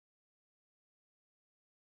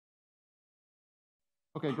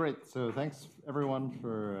Okay, great. So thanks everyone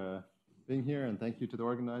for being here, and thank you to the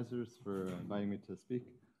organizers for inviting me to speak.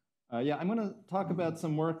 Yeah, I'm going to talk about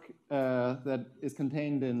some work that is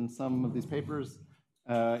contained in some of these papers.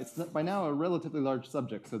 It's by now a relatively large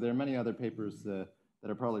subject, so there are many other papers that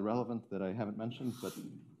are probably relevant that I haven't mentioned, but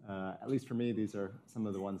at least for me, these are some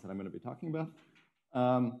of the ones that I'm going to be talking about.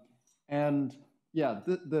 And yeah,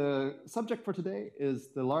 the subject for today is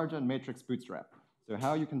the large N matrix bootstrap. So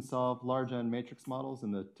how you can solve large N matrix models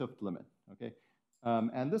in the 't Hooft limit, okay?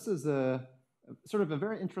 And this is sort of a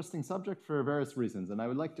very interesting subject for various reasons, and I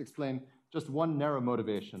would like to explain just one narrow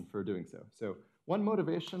motivation for doing so. So one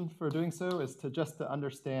motivation for doing so is just to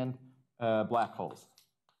understand black holes,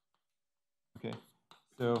 okay?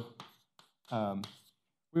 So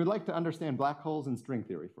we would like to understand black holes in string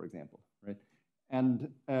theory, for example, right? And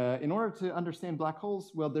in order to understand black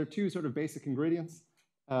holes, well, there are two sort of basic ingredients.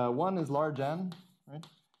 One is large N, right?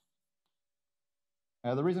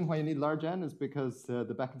 The reason why you need large N is because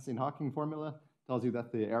the Bekenstein-Hawking formula tells you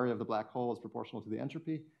that the area of the black hole is proportional to the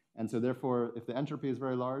entropy. And so therefore, if the entropy is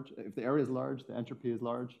very large, if the area is large, the entropy is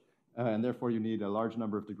large, and therefore you need a large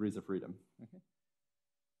number of degrees of freedom. Okay?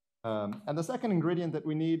 And the second ingredient that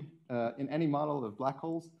we need in any model of black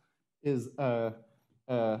holes is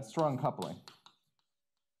strong coupling.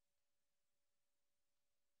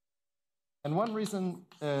 And one reason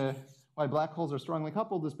why black holes are strongly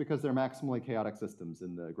coupled is because they're maximally chaotic systems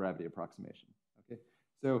in the gravity approximation. Okay?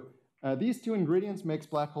 So these two ingredients makes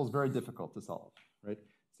black holes very difficult to solve, right?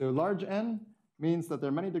 So large N means that there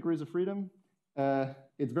are many degrees of freedom.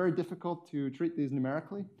 It's very difficult to treat these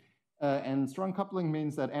numerically. And strong coupling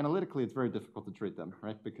means that analytically it's very difficult to treat them,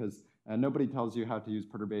 right? Because nobody tells you how to use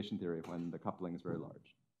perturbation theory when the coupling is very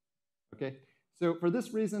large. Okay? So for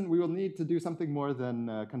this reason, we will need to do something more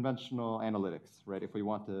than conventional analytics, right, if we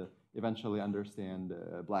want to eventually understand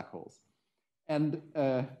black holes. And,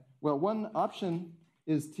 well, one option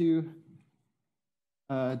is to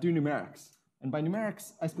do numerics. And by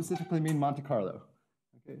numerics, I specifically mean Monte Carlo.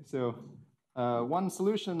 Okay, so one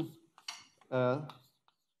solution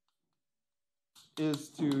is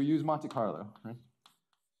to use Monte Carlo, right?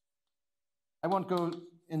 I won't go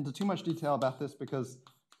into too much detail about this because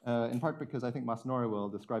in part because I think Masanori will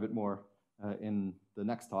describe it more in the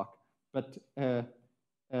next talk. But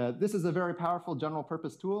this is a very powerful general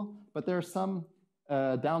purpose tool, but there are some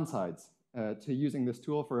downsides to using this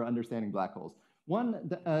tool for understanding black holes. One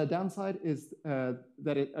downside is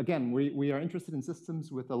that, again, we are interested in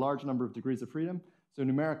systems with a large number of degrees of freedom, so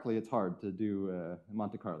numerically it's hard to do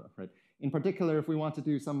Monte Carlo, right? In particular, if we want to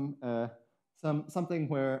do something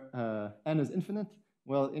where n is infinite,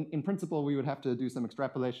 well, in principle, we would have to do some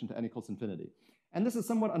extrapolation to n equals infinity. And this is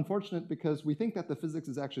somewhat unfortunate because we think that the physics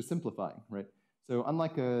is actually simplifying, right? So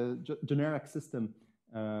unlike a generic system,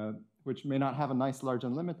 which may not have a nice large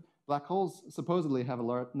N limit, black holes supposedly have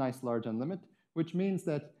a nice large N limit, which means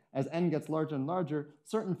that as n gets larger and larger,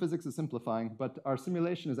 certain physics is simplifying, but our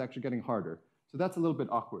simulation is actually getting harder. So that's a little bit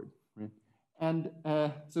awkward, right? And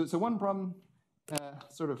so one problem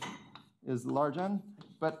sort of is large N,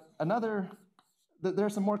 but there are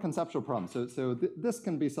some more conceptual problems. So this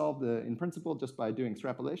can be solved in principle just by doing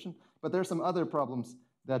extrapolation, but there are some other problems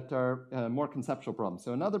that are more conceptual problems.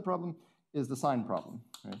 So another problem is the sign problem,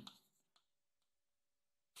 right?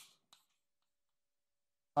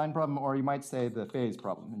 Sign problem, or you might say the phase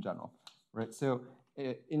problem in general, right? So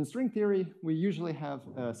in string theory, we usually have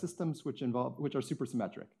systems which are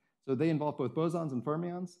supersymmetric. So they involve both bosons and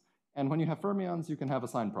fermions, and when you have fermions, you can have a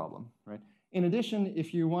sign problem, right? In addition,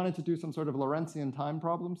 if you wanted to do some sort of Lorentzian time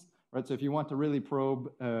problems, right? So if you want to really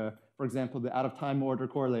probe, for example, the out-of-time order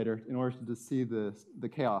correlator in order to see the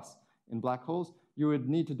chaos in black holes, you would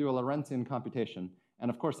need to do a Lorentzian computation. And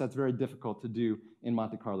of course, that's very difficult to do in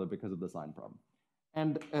Monte Carlo because of the sign problem.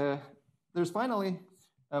 And there's finally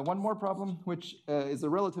one more problem, which is a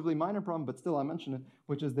relatively minor problem, but still I'll mention it,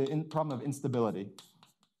 which is the problem of instability.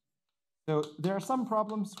 So there are some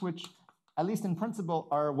problems which, at least in principle,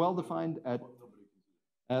 are well-defined at...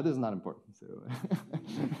 this is not important.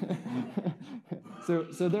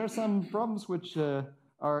 So there are some problems which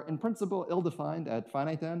are, in principle, ill-defined at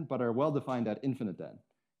finite n, but are well-defined at infinite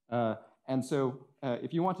n. And so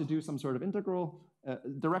if you want to do some sort of integral,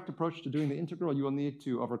 direct approach to doing the integral, you will need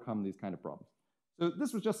to overcome these kind of problems. So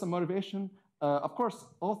this was just some motivation. Of course,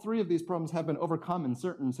 all three of these problems have been overcome in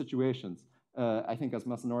certain situations. I think as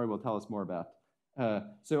Masanori will tell us more about.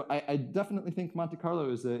 So I definitely think Monte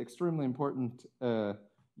Carlo is an extremely important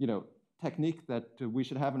technique that we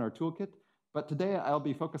should have in our toolkit. But today I'll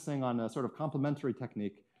be focusing on a sort of complementary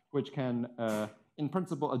technique which can, in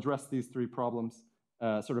principle, address these three problems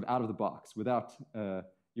sort of out of the box without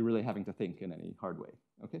you really having to think in any hard way,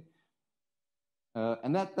 okay?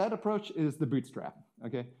 And that approach is the bootstrap,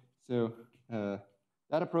 okay? So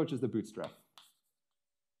that approach is the bootstrap.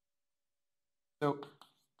 So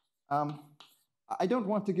I don't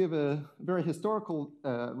want to give a very historical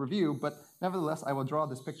review, but nevertheless, I will draw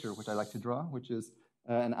this picture, which I like to draw, which is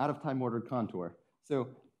an out-of-time ordered contour. So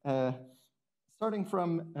starting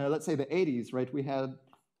from, let's say, the 80s, right, we had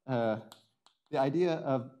the idea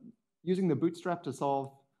of using the bootstrap to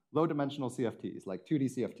solve low-dimensional CFTs, like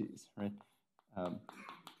 2D CFTs, right?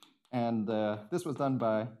 And this was done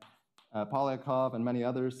by Polyakov and many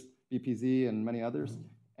others, BPZ and many others.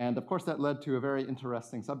 And of course, that led to a very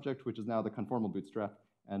interesting subject, which is now the conformal bootstrap,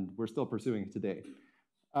 and we're still pursuing it today.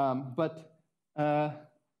 But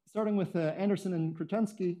starting with Anderson and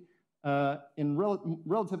Krutensky, in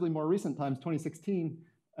relatively more recent times, 2016,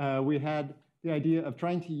 we had the idea of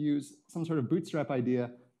trying to use some sort of bootstrap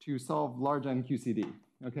idea to solve large N QCD,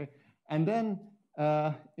 okay? And then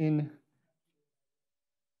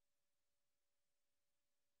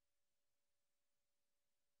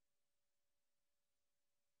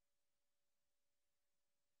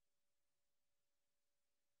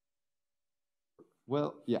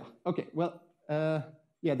well, yeah, okay, well,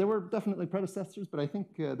 yeah, there were definitely predecessors, but I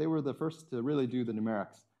think they were the first to really do the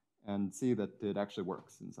numerics and see that it actually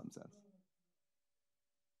works in some sense.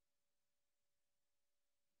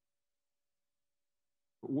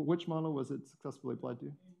 Which model was it successfully applied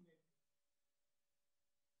to?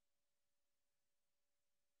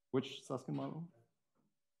 Which Susskind model?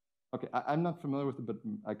 Okay, I'm not familiar with it, but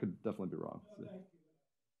I could definitely be wrong. So.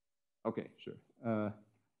 Okay, sure.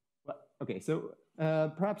 Okay, so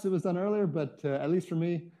perhaps it was done earlier, but at least for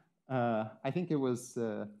me, I think it was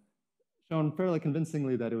shown fairly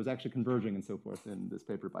convincingly that it was actually converging and so forth in this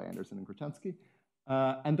paper by Anderson and Krutensky.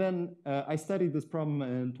 And then I studied this problem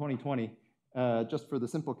in 2020, just for the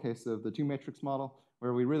simple case of the two-matrix model,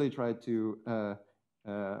 where we really tried to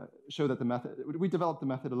show that the method, we developed the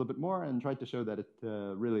method a little bit more and tried to show that it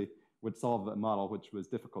really would solve a model which was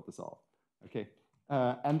difficult to solve, okay?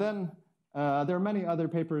 And then there are many other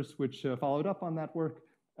papers which followed up on that work,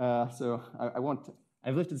 so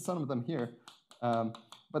I've listed some of them here.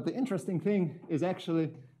 But the interesting thing is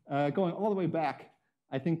actually going all the way back,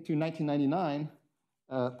 I think, to 1999,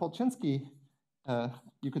 Polchinski,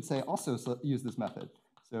 you could say, also used this method.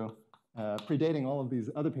 So predating all of these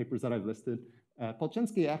other papers that I've listed,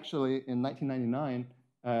 Polchinski actually, in 1999,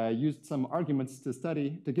 used some arguments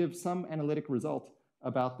to give some analytic result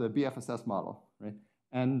about the BFSS model, right?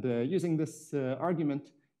 And using this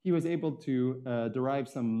argument, he was able to derive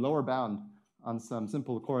some lower bound on some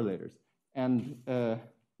simple correlators. And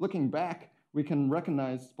looking back, we can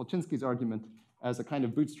recognize Polchinski's argument as a kind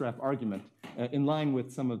of bootstrap argument in line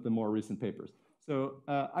with some of the more recent papers. So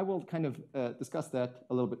I will kind of discuss that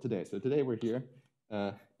a little bit today. So today we're here,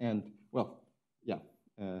 and well, yeah,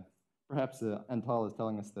 perhaps Antal is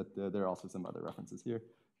telling us that there are also some other references here.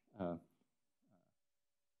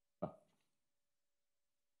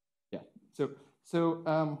 Yeah, so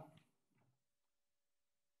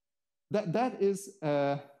that is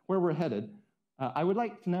where we're headed. I would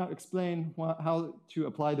like to now explain how to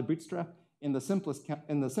apply the bootstrap in the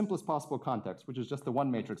simplest possible context, which is just the one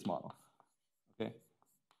matrix model. Okay.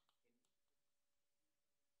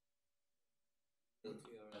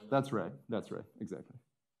 That's right, exactly.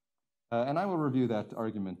 And I will review that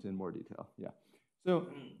argument in more detail, yeah. So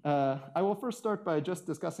I will first start by just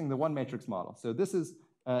discussing the one matrix model. So this is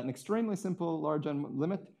an extremely simple large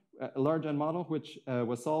N model, which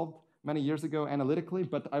was solved many years ago analytically,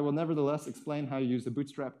 but I will nevertheless explain how you use the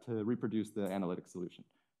bootstrap to reproduce the analytic solution,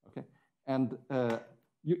 okay? And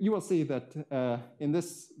you will see that in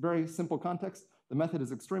this very simple context, the method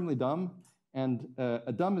is extremely dumb, and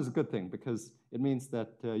a dumb is a good thing because it means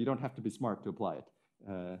that you don't have to be smart to apply it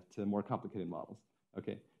to more complicated models,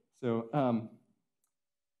 okay? So,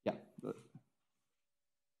 yeah.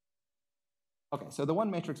 Okay, so the one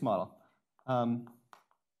matrix model.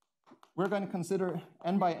 We're going to consider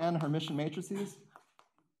n by n Hermitian matrices.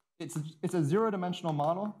 It's a zero-dimensional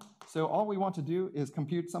model, so all we want to do is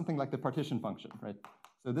compute something like the partition function, right?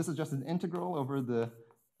 So this is just an integral over the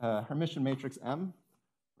Hermitian matrix M,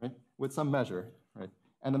 right, with some measure, right?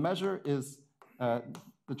 And the measure is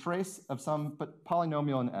the trace of some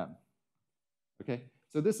polynomial in M, okay?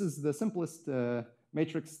 So this is the simplest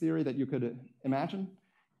matrix theory that you could imagine,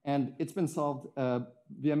 and it's been solved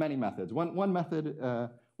via many methods. One method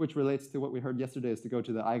which relates to what we heard yesterday is to go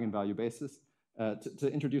to the eigenvalue basis,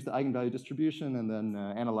 to introduce the eigenvalue distribution and then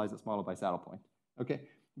analyze this model by saddle point, okay?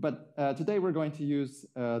 But today we're going to use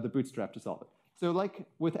the bootstrap to solve it. So like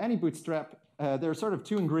with any bootstrap, there are sort of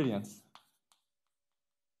two ingredients.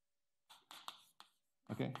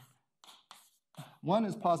 Okay. One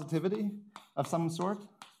is positivity of some sort.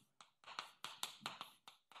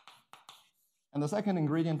 And the second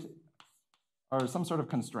ingredient are some sort of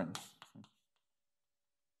constraints.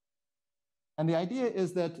 And the idea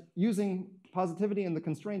is that using positivity and the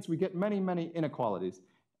constraints, we get many, many inequalities.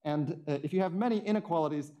 And if you have many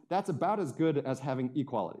inequalities, that's about as good as having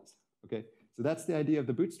equalities. Okay? So that's the idea of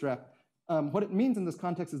the bootstrap. What it means in this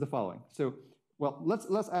context is the following. So, well,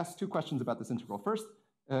 let's ask two questions about this integral. First,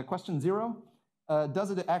 question 0,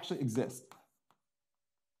 does it actually exist?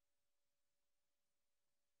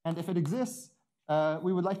 And if it exists,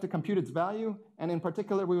 we would like to compute its value, and in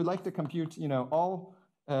particular, we would like to compute, all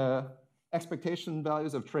expectation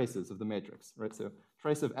values of traces of the matrix, right? So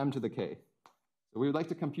trace of m to the k. So we would like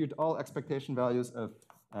to compute all expectation values of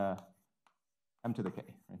m to the k,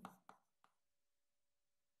 right?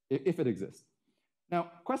 If it exists. Now,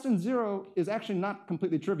 question 0 is actually not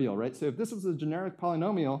completely trivial, right? So if this was a generic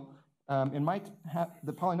polynomial, it might have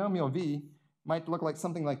the polynomial v might look like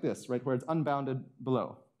something like this, right, where it's unbounded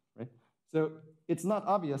below, right? So it's not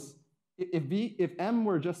obvious if m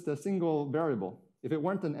were just a single variable. If it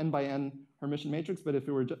weren't an n by n Hermitian matrix, but if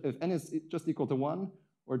n is just equal to 1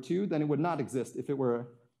 or 2, then it would not exist if it were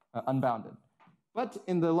unbounded. But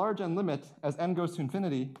in the large n limit, as n goes to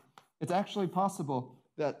infinity, it's actually possible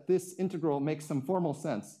that this integral makes some formal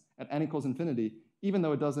sense at n equals infinity, even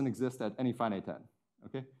though it doesn't exist at any finite n.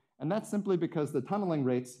 Okay? And that's simply because the tunneling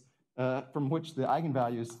rates from which the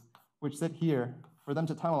eigenvalues, which sit here, for them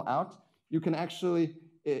to tunnel out, you can actually,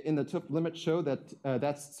 in the top limit, show that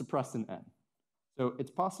that's suppressed in n. So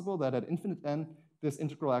it's possible that at infinite n, this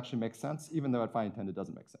integral actually makes sense, even though at finite n it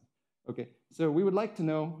doesn't make sense. Okay, so we would like to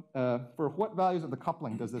know for what values of the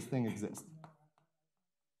coupling does this thing exist?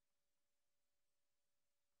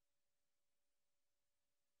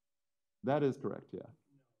 That is correct, yeah.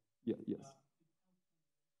 Yeah, yes.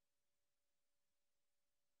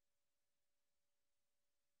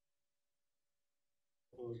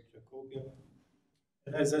 Jacobian.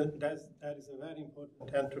 That is a very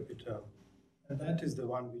important entropy term. And that is the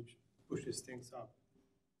one which pushes things up.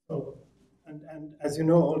 So, and as you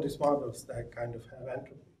know, all these models that kind of have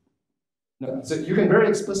entropy. No, so you can very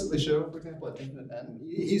explicitly show, for example, at infinite n.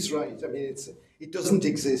 He's right. I mean, it doesn't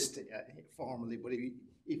exist formally, but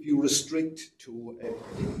if you restrict to a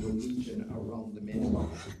particular region around the minimum,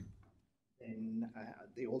 then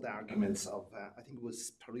the old arguments of, I think it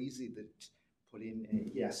was Parisi that put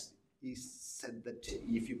in, yes, he said that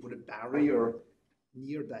if you put a barrier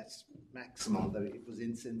near that maximum, that it was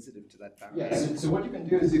insensitive to that barrier. Yeah, so what you can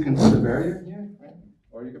do is you can put a barrier here, right?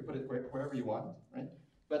 Or you can put it wherever you want, right?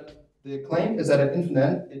 But the claim is that at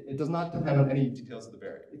infinite n, it does not depend on any details of the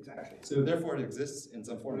barrier. Exactly. So therefore it exists in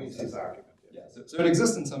some formal sense. Argument. Yeah, so it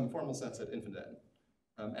exists in some formal sense at infinite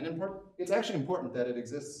n. And it's actually important that it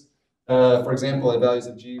exists, for example, at values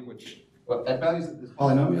of g, at values of this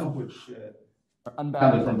polynomial, which are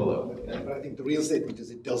unbounded from below. But I think the real statement is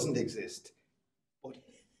it doesn't exist. But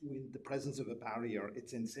with the presence of a barrier,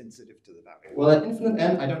 it's insensitive to the barrier. Well, at infinite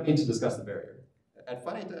n, I don't need to discuss the barrier. At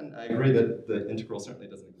finite n, I agree that the integral certainly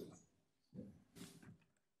doesn't exist.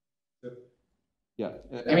 Yeah,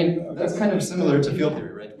 I mean, that's kind of similar to field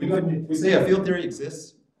theory, right? We say a field theory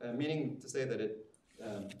exists, meaning to say that it,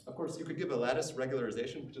 of course, you could give a lattice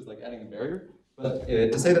regularization, which is like adding a barrier, but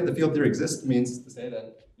to say that the field theory exists means to say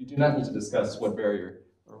that you do not need to discuss what barrier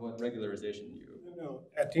or what regularization you... No,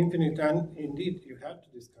 at infinite n, indeed, you have to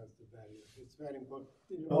discuss the barrier. It's very important.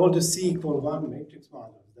 All the C=1 matrix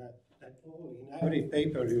models, that in every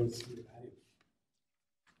paper you'll see the barrier.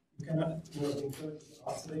 You cannot insert the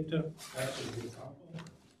oscillator, that's an example,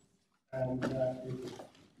 and you could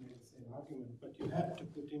make the same argument, but you have to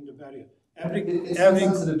put in the barrier. It's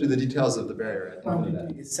sensitive to the details of the barrier.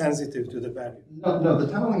 Quantity is sensitive to the barrier. No,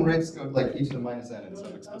 the tunneling rates go like e to the minus n and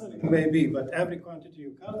some explicitly. Maybe, but every quantity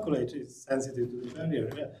you calculate is sensitive to the barrier.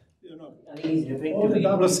 Yeah. You know, I think he's referring all to the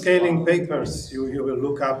double scaling papers you will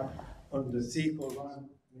look up on the C=1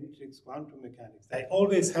 matrix quantum mechanics. They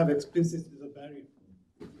always have explicitly the barrier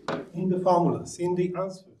in the formulas, in the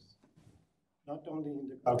answers. Not only in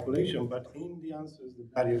the calculation, but in the answers, the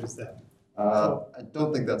barrier is there. I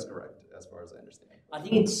don't think that's correct, as far as I understand. I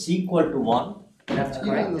think it's C=1. That's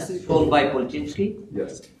correct. That's shown by Polchinski.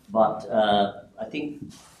 Yes. But I think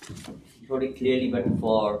you showed it clearly, but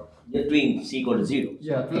for you're doing C=0.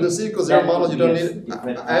 Yeah, for the C=0 model, you don't need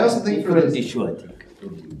it. I also think for the issue, I think.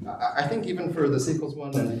 I think even for the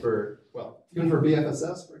C=1 and even for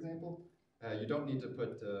BFSS, for example, you don't need to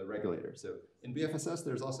put a regulator. So in BFSS,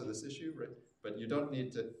 there's also this issue, right? But you don't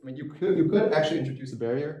need to. I mean, you could actually introduce a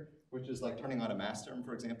barrier, which is like turning on a mass term,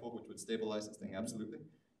 for example, which would stabilize this thing absolutely.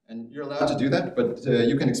 And you're allowed to do that, but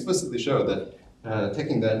you can explicitly show that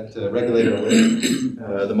taking that regulator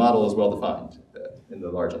away, the model is well defined in the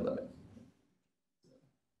larger limit.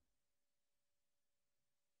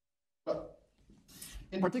 But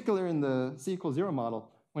in particular, in the C equals 0 model,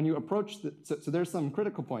 when you approach so there's some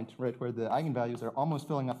critical point, right, where the eigenvalues are almost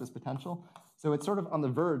filling up this potential. So it's sort of on the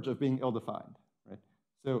verge of being ill-defined, right?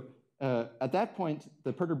 So at that point,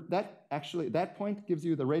 that point gives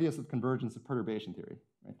you the radius of convergence of perturbation theory,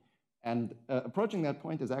 right? And approaching that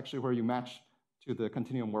point is actually where you match to the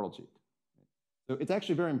continuum world sheet. So it's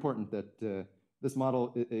actually very important that this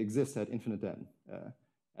model exists at infinite n,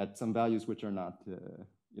 at some values which are not,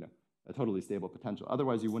 a totally stable potential.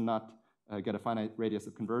 Otherwise, you would not get a finite radius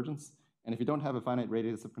of convergence. And if you don't have a finite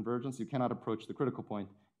radius of convergence, you cannot approach the critical point,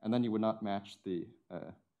 and then you would not match the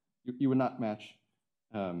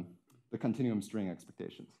the continuum string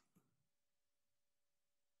expectations.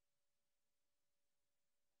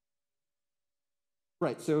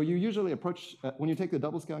 Right, so you usually approach, when you take the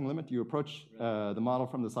double scaling limit, you approach the model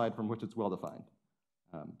from the side from which it's well defined.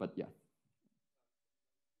 But yeah.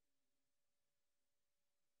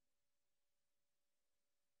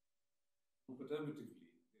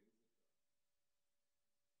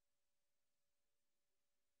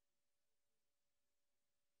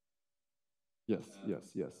 Yes.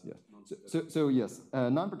 So yes,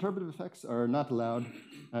 non-perturbative effects are not allowed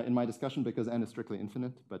in my discussion because n is strictly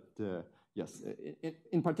infinite, but yes,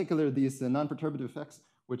 in particular, these non-perturbative effects,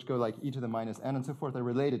 which go like e to the minus n and so forth, are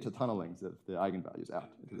related to tunnelings of the eigenvalues out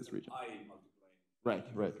into this region. Right.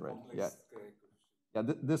 Yeah. Yeah,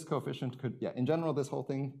 this coefficient could, in general, this whole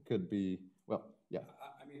thing could be, well, yeah.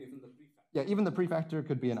 I mean, even the prefactor. Yeah, even the prefactor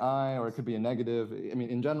could be an I, or it could be a negative. I mean,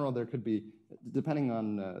 in general, there could be, depending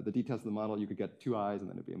on the details of the model, you could get two I's and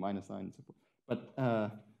then it'd be a minus sign and so forth. But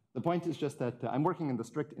the point is just that I'm working in the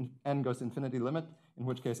strict n goes to infinity limit, in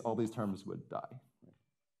which case all these terms would die.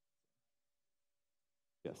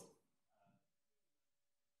 Yes.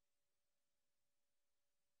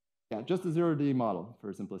 Yeah, just a 0D model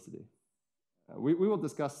for simplicity. We will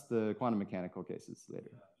discuss the quantum mechanical cases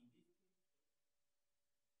later.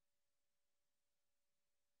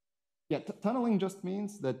 Yeah, tunneling just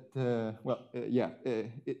means that,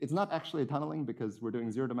 it's not actually a tunneling because we're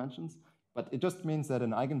doing 0 dimensions, but it just means that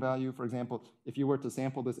an eigenvalue, for example, if you were to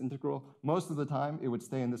sample this integral, most of the time it would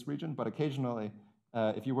stay in this region, but occasionally,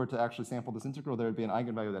 if you were to actually sample this integral, there would be an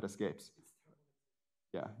eigenvalue that escapes.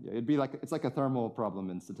 Yeah, it'd be like, it's like a thermal problem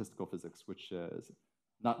in statistical physics, which is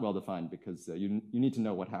not well defined because you need to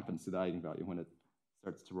know what happens to the eigenvalue when it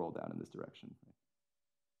starts to roll down in this direction.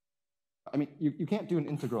 I mean, you can't do an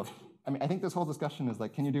integral. I mean, I think this whole discussion is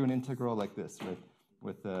like, can you do an integral like this, right,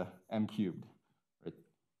 with m cubed, right?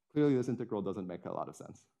 Clearly, this integral doesn't make a lot of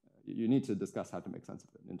sense. You need to discuss how to make sense of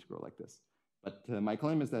an integral like this. But my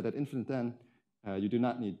claim is that at infinite n, you do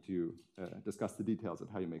not need to discuss the details of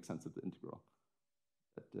how you make sense of the integral.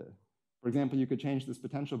 But, for example, you could change this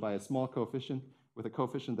potential by a small coefficient with a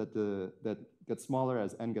coefficient that gets smaller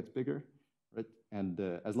as n gets bigger, right? And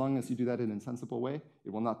as long as you do that in an insensible way,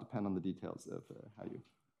 it will not depend on the details of how you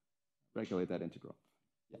regulate that integral.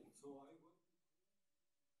 Yeah. So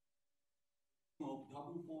I want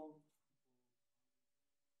double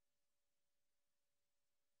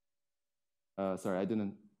form. Sorry, I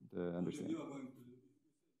didn't understand.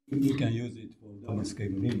 You can use it for double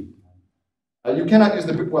scale limit. You cannot use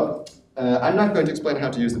the, I'm not going to explain how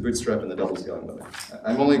to use the bootstrap in the double scaling limit.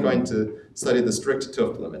 I'm only going to study the strict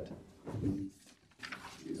Tuft limit.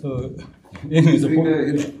 So,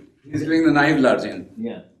 He's doing the naive large n.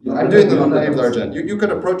 Yeah. I'm doing the naive large n. You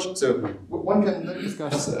could approach, so one can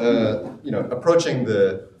discuss, approaching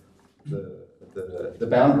the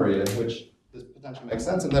boundary in which this potential makes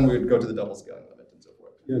sense, and then we would go to the double scaling limit and so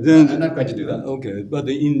forth. yeah, then, I'm not going to do that. Okay, but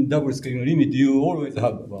in double scale limit, you always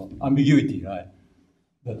have ambiguity, right?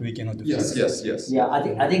 That we cannot do. Yes. Yeah,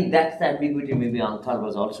 I think that's the ambiguity maybe Antal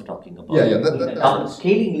was also talking about. Yeah, in the double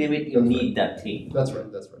scaling limit, you need that thing. That's right.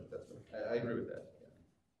 I agree with that.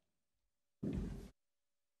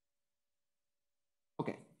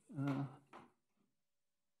 Okay.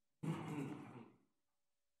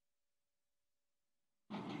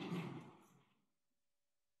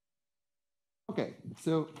 Okay,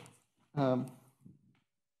 so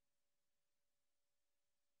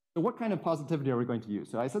what kind of positivity are we going to use?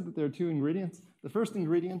 So I said that there are two ingredients. The first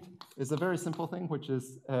ingredient is a very simple thing, which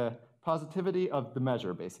is positivity of the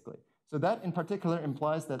measure, basically. So that in particular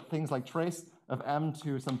implies that things like trace of m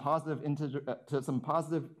to some positive integer, to some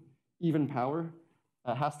positive even power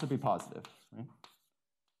has to be positive, right?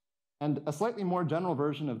 And a slightly more general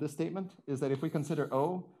version of this statement is that if we consider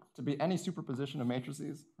O to be any superposition of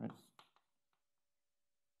matrices, right?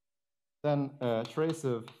 then a trace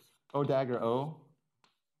of O dagger O,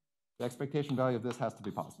 the expectation value of this has to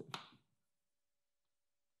be positive.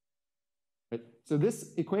 Right? So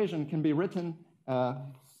this equation can be written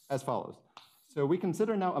as follows. So we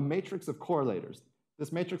consider now a matrix of correlators.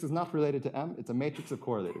 This matrix is not related to M, it's a matrix of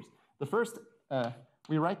correlators. The first,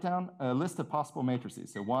 we write down a list of possible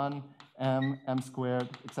matrices. So 1, M, M squared,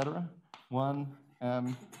 etc. 1,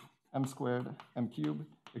 M, M squared, M cubed,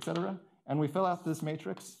 etc. And we fill out this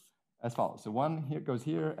matrix as follows. So 1 here goes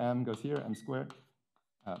here, M goes here, M squared.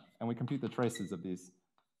 And we compute the traces of these.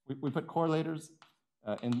 We put correlators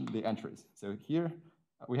in the entries. So here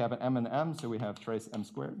we have an M and M, so we have trace M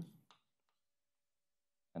squared.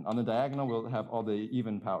 And on the diagonal, we'll have all the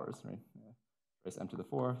even powers, right? Trace M to the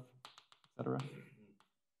 4th, etc.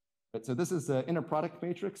 Right, so this is an inner product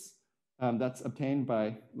matrix that's obtained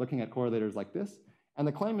by looking at correlators like this. And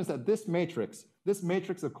the claim is that this matrix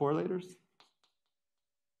of correlators,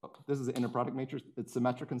 this is an inner product matrix, it's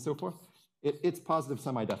symmetric and so forth, it's positive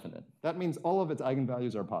semi-definite. That means all of its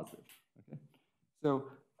eigenvalues are positive. Okay? So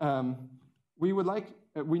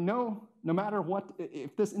we know no matter what,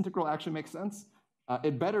 if this integral actually makes sense,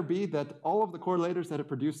 it better be that all of the correlators that it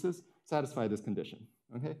produces satisfy this condition.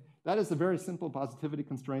 Okay? That is a very simple positivity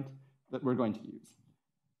constraint that we're going to use.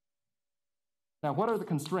 Now, what are the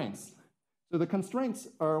constraints? So the constraints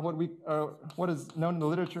are what is known in the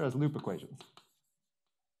literature as loop equations.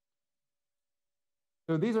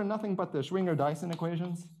 So these are nothing but the Schwinger-Dyson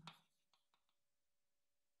equations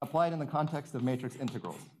applied in the context of matrix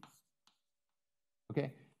integrals.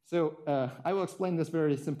 Okay, so I will explain this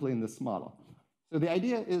very simply in this model. So the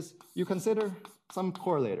idea is you consider some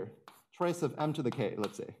correlator, trace of M to the K,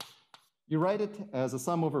 let's say. You write it as a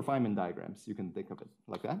sum over Feynman diagrams. You can think of it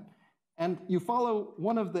like that. And you follow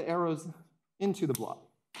one of the arrows into the blob.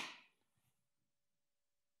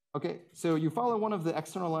 Okay, so you follow one of the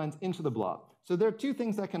external lines into the blob. So there are two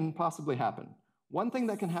things that can possibly happen. One thing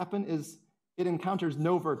that can happen is it encounters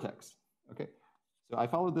no vertex. Okay, so I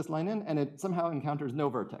followed this line in and it somehow encounters no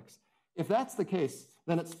vertex. If that's the case,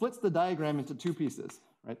 then it splits the diagram into two pieces,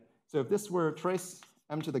 right? So if this were trace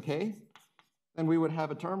M to the K, then we would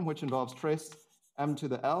have a term which involves trace M to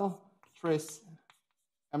the L, trace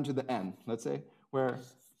M to the N, let's say, where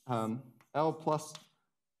L plus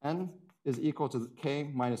N is equal to K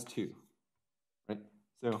minus 2, right?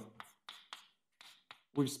 So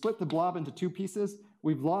we've split the blob into two pieces.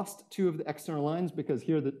 We've lost two of the external lines because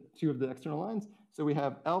here are the two of the external lines. So we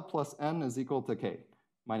have L plus N is equal to K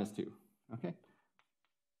minus 2, okay?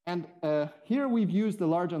 And here we've used the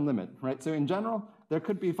large unlimit, right? So in general, there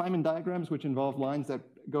could be Feynman diagrams which involve lines that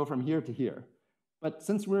go from here to here. But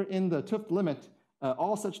since we're in the 't Hooft limit,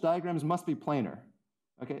 all such diagrams must be planar.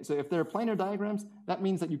 Okay, so if they're planar diagrams, that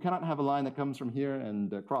means that you cannot have a line that comes from here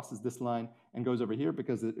and crosses this line and goes over here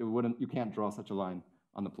because you can't draw such a line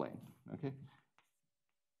on the plane, okay?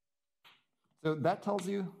 So that tells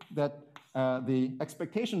you that the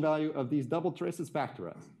expectation value of these double traces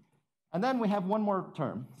factorize. And then we have one more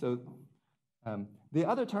term. So the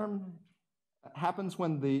other term happens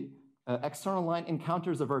when the external line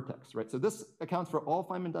encounters a vertex, right? So this accounts for all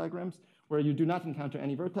Feynman diagrams where you do not encounter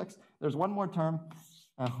any vertex. There's one more term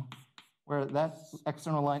where that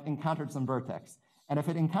external line encountered some vertex. And if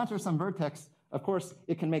it encounters some vertex, of course,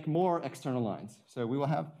 it can make more external lines. So we will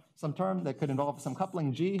have some term that could involve some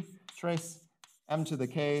coupling G, trace M to the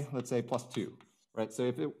K, let's say plus 2, right? So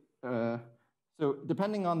if it, so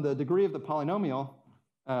depending on the degree of the polynomial,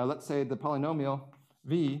 let's say the polynomial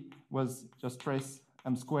V was just trace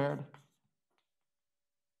M squared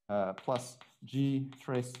plus G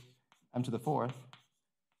trace M to the 4th,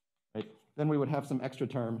 right? Then we would have some extra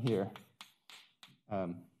term here,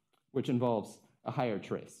 which involves a higher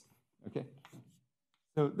trace, okay?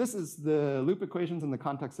 So this is the loop equations in the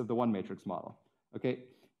context of the one matrix model, okay?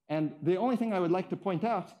 And the only thing I would like to point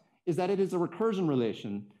out is that it is a recursion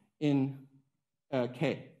relation in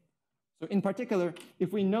K. So in particular,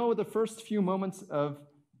 if we know the first few moments of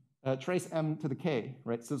trace M to the K,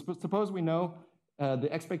 right? So suppose we know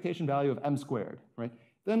the expectation value of M squared, right?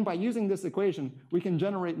 Then by using this equation, we can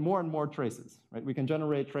generate more and more traces, right? We can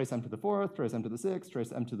generate trace M to the 4th, trace M to the 6th,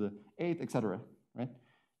 trace M to the 8th, etc., right?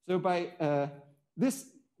 So by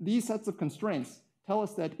these sets of constraints tell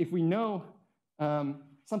us that if we know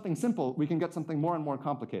something simple, we can get something more and more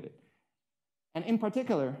complicated. And in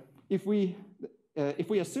particular, if we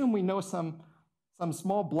assume we know some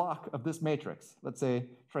small block of this matrix, let's say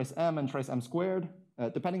trace M and trace M squared,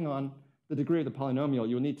 depending on the degree of the polynomial,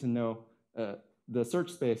 you'll need to know the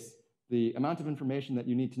search space. The amount of information that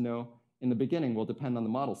you need to know in the beginning will depend on the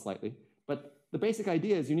model slightly. But the basic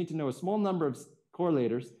idea is you need to know a small number of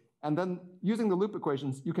correlators And then using the loop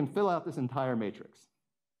equations, you can fill out this entire matrix.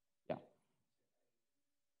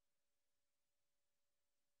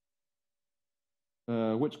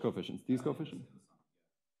 Yeah. Which coefficients? These coefficients?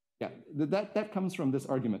 Yeah, that comes from this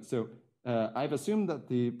argument. So I've assumed that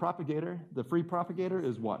the propagator, the free propagator,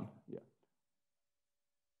 is 1. Yeah.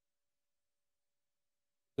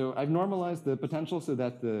 So I've normalized the potential so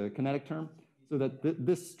that the kinetic term, so that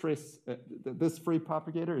this free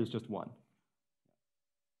propagator is just 1.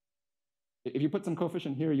 If you put some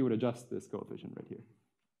coefficient here, you would adjust this coefficient right here.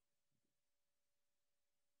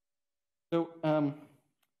 So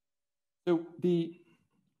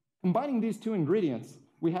combining these two ingredients,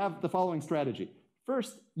 we have the following strategy.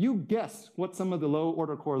 First, you guess what some of the low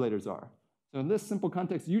order correlators are. So in this simple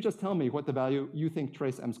context, you just tell me what the value you think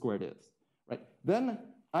trace m squared is, right? Then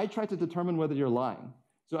I try to determine whether you're lying.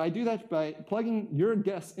 So I do that by plugging your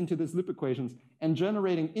guess into this loop equations and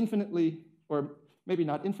generating infinitely, or maybe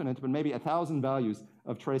not infinite, but maybe 1,000 values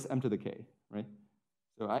of trace m to the k, right?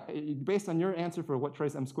 So based on your answer for what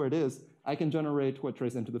trace m squared is, I can generate what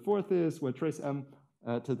trace m to the 4th is, what trace m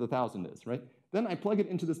to the 1,000 is, right? Then I plug it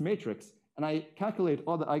into this matrix, and I calculate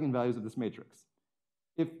all the eigenvalues of this matrix.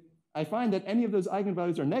 If I find that any of those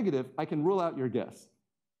eigenvalues are negative, I can rule out your guess.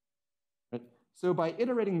 Right? So by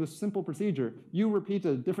iterating this simple procedure, you repeat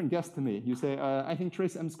a different guess to me. You say, I think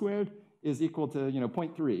trace m squared is equal to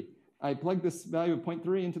 0.3. I plug this value of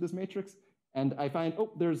 0.3 into this matrix, and I find,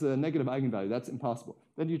 oh, there's a negative eigenvalue. That's impossible.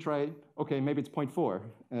 Then you try, okay, maybe it's 0.4,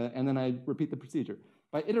 and then I repeat the procedure.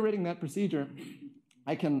 By iterating that procedure,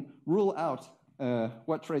 I can rule out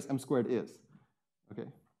what trace m squared is. Okay,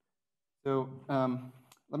 so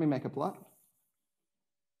let me make a plot.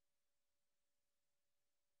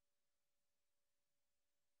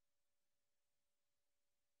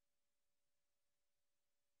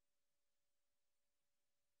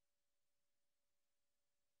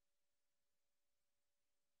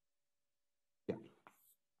 Yeah.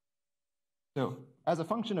 So as a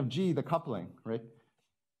function of g, the coupling, right,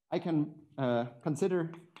 I can consider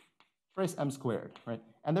trace m squared, right?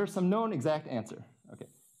 And there's some known exact answer. Okay,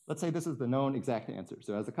 let's say this is the known exact answer.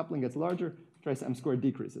 So as the coupling gets larger, trace m squared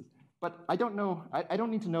decreases. But I don't know, I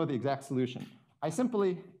don't need to know the exact solution. I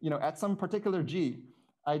simply, at some particular g,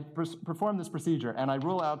 I perform this procedure and I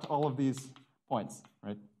rule out all of these points,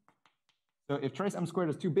 right? So if trace m squared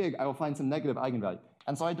is too big, I will find some negative eigenvalue.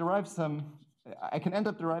 And so I can end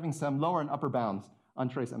up deriving some lower and upper bounds on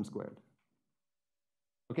trace m squared.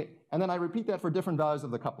 Okay, and then I repeat that for different values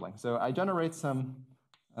of the coupling. So I generate some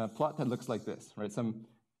plot that looks like this, right? Some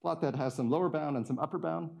plot that has some lower bound and some upper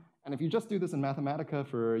bound. And if you just do this in Mathematica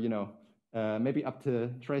for, maybe up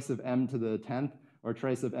to trace of m to the 10th or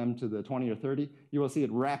trace of m to the 20 or 30, you will see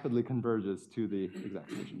it rapidly converges to the exact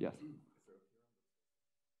solution. Yes?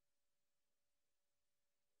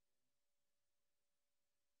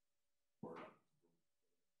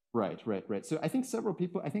 Right. So I think several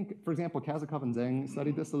people, for example, Kazakov and Zhang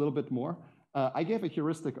studied this a little bit more. I gave a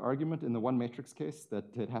heuristic argument in the one matrix case that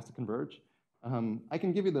it has to converge. I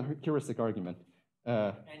can give you the heuristic argument.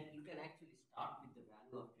 And you can actually start with the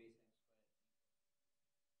value of trace m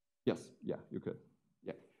squared. Yes, yeah, you could.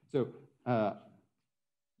 Yeah. So,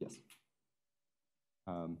 yes.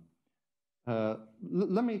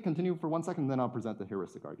 Let me continue for 1 second, then I'll present the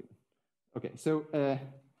heuristic argument. Okay, so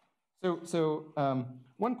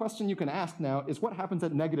one question you can ask now is what happens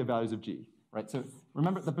at negative values of g, right? So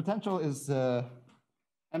remember, the potential is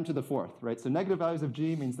m to the 4th, right? So negative values of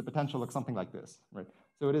g means the potential looks something like this, right?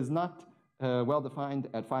 So it is not well-defined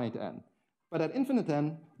at finite n. But at infinite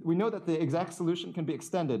n, we know that the exact solution can be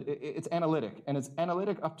extended. It's analytic, and it's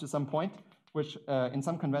analytic up to some point, which in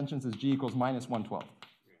some conventions is g equals minus 112.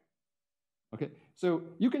 Okay, so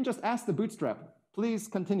you can just ask the bootstrap, please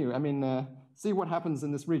continue. See what happens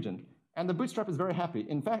in this region. And the bootstrap is very happy.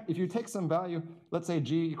 In fact, if you take some value, let's say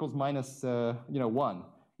g equals minus 1,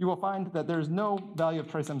 you will find that there's no value of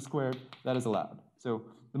trace m squared that is allowed. So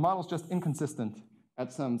the model is just inconsistent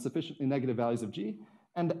at some sufficiently negative values of g.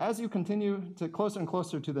 And as you continue to closer and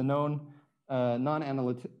closer to the known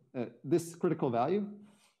non-analytic, this critical value,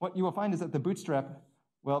 what you will find is that the bootstrap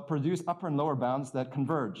will produce upper and lower bounds that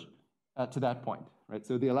converge to that point, right?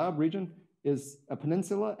 So the allowed region is a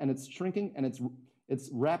peninsula, and it's shrinking, and it's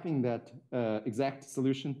wrapping that exact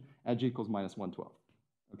solution at g equals minus 112.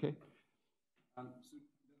 Okay. So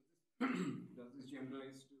does this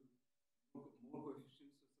generalize to more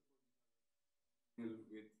coefficients with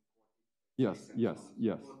Yes,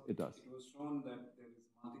 it does. It was shown that there is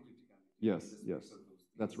multi-criticality. Yes,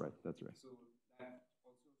 that's right. So that also.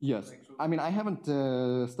 Yes, I haven't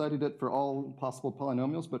studied it for all possible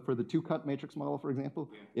polynomials, but for the two-cut matrix model, for example,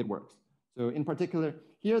 it works. So in particular,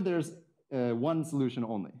 here there's one solution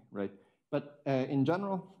only, right? But in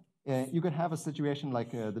general, you could have a situation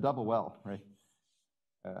like the double well, right?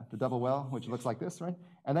 The double well, which looks like this, right?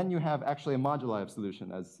 And then you have actually a moduli of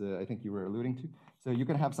solution, as I think you were alluding to. So you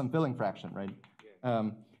can have some filling fraction, right?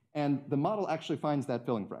 And the model actually finds that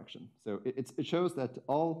filling fraction. So it shows that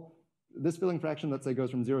this filling fraction, let's say,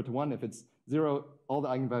 goes from 0 to 1. If it's 0, all the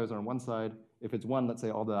eigenvalues are on one side. If it's 1, let's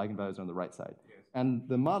say all the eigenvalues are on the right side. Yes. And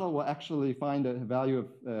the model will actually find a value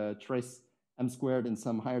of trace m squared in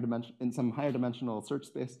some higher dimensional search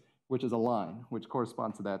space, which is a line, which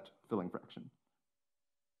corresponds to that filling fraction.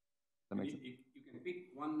 That makes sense. You can pick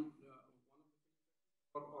one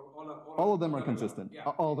or all of them are consistent. Yeah.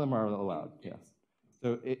 All of them are allowed. Yes.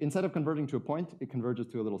 So instead of converging to a point, it converges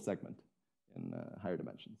to a little segment in higher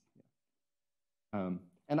dimensions. Yeah.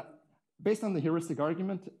 And based on the heuristic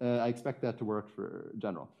argument, I expect that to work for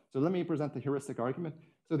general. So let me present the heuristic argument.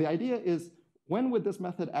 So the idea is, when would this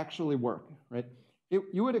method actually work, right?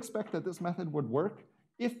 You would expect that this method would work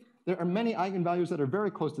if there are many eigenvalues that are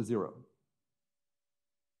very close to 0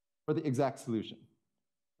 for the exact solution,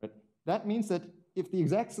 right? That means that if the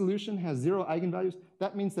exact solution has 0 eigenvalues,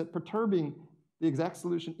 that means that perturbing the exact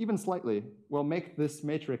solution even slightly will make this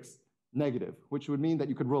matrix negative, which would mean that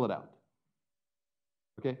you could rule it out.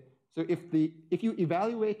 Okay? So if you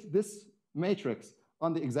evaluate this matrix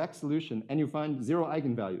on the exact solution and you find 0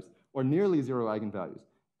 eigenvalues or nearly 0 eigenvalues,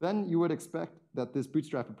 then you would expect that this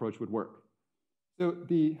bootstrap approach would work. So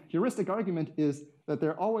the heuristic argument is that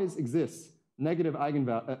there always exists negative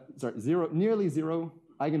eigenvalues, nearly 0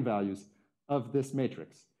 eigenvalues of this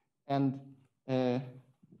matrix. And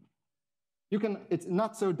it's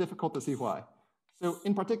not so difficult to see why. So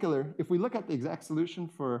in particular, if we look at the exact solution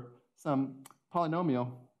for some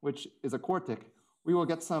polynomial, which is a quartic, we will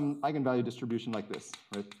get some eigenvalue distribution like this,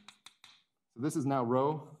 right? So this is now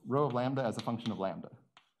rho of lambda as a function of lambda,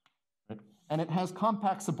 right? And it has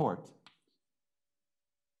compact support.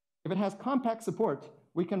 If it has compact support,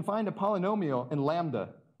 we can find a polynomial in lambda,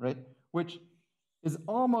 right, which is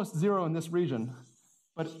almost 0 in this region,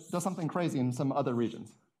 but does something crazy in some other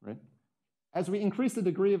regions, right? As we increase the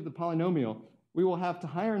degree of the polynomial, we will have to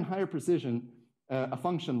higher and higher precision a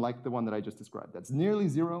function like the one that I just described. That's nearly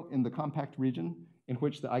 0 in the compact region in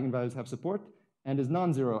which the eigenvalues have support and is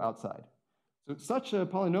non-zero outside. So such a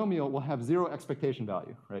polynomial will have 0 expectation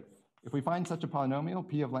value, right? If we find such a polynomial,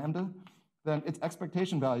 p of lambda, then its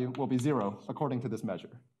expectation value will be 0 according to this measure,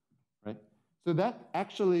 right? So that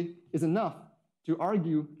actually is enough to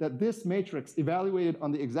argue that this matrix evaluated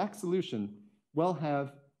on the exact solution will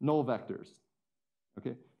have null vectors,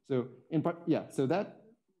 okay? So so that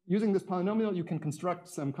using this polynomial, you can construct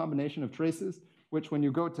some combination of traces, which when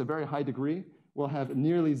you go to very high degree, will have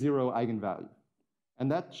nearly 0 eigenvalue.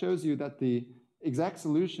 And that shows you that the exact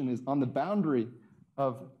solution is on the boundary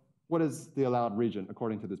of what is the allowed region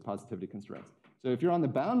according to this positivity constraints. So if you're on the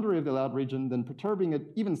boundary of the allowed region, then perturbing it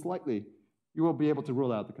even slightly, you will be able to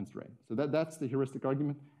rule out the constraint. So that's the heuristic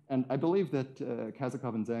argument. And I believe that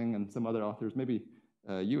Kazakov and Zhang and some other authors, maybe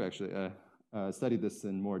you actually, studied this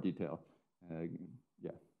in more detail.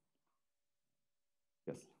 Yeah.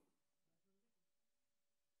 Yes.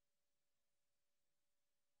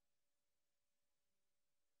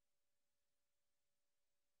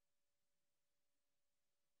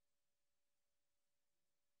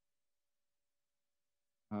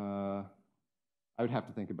 I would have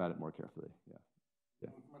to think about it more carefully. Yeah. Yeah.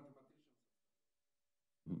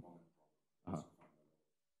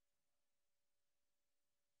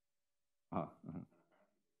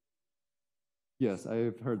 Yes,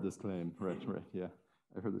 I've heard this claim. Right. Yeah,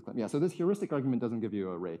 I've heard this claim. Yeah. So this heuristic argument doesn't give you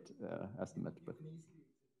a rate estimate, but.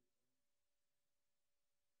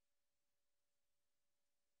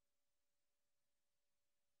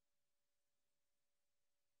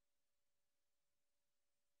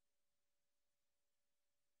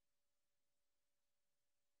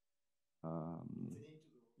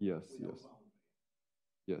 Yes.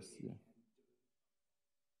 Yes. Yeah.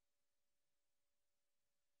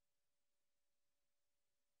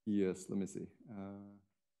 Yes. Let me see.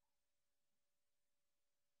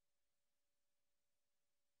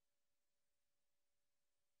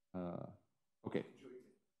 Okay.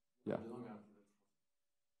 Yeah.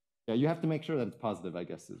 Yeah. You have to make sure that it's positive, I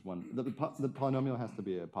guess, is one. The polynomial has to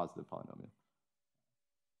be a positive polynomial.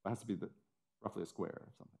 It has to be roughly a square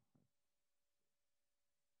or something.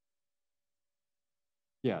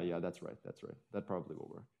 Yeah, that's right. That probably will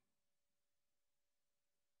work.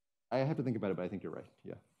 I have to think about it, but I think you're right.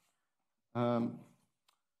 Yeah.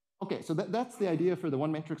 Okay, so that's the idea for the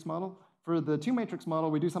one matrix model. For the two matrix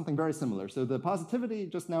model, we do something very similar. So the positivity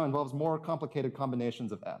just now involves more complicated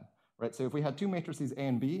combinations of n, right? So if we had two matrices A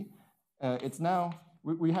and B, it's now,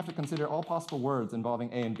 we have to consider all possible words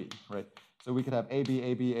involving A and B, right? So we could have AB,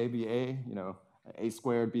 AB, AB, A, you know, A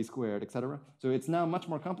squared, B squared, etc. So it's now much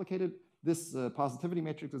more complicated. This positivity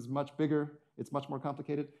matrix is much bigger. It's much more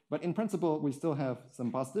complicated. But in principle, we still have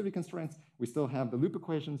some positivity constraints. We still have the loop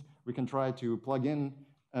equations. We can try to plug in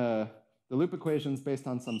the loop equations based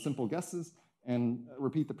on some simple guesses and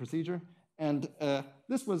repeat the procedure. And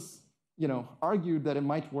this was, you know, argued that it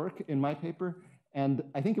might work in my paper. And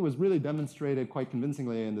I think it was really demonstrated quite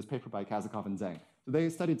convincingly in this paper by Kazakov and Zhang. So they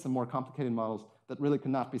studied some more complicated models that really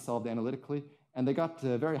could not be solved analytically. And they got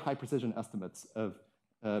very high precision estimates of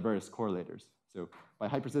various correlators. So by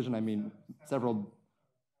high precision, I mean several,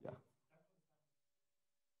 yeah.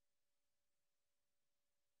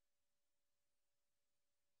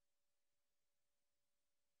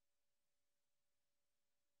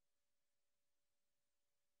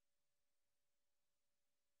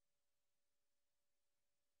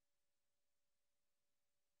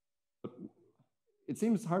 But it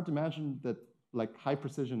seems hard to imagine that like high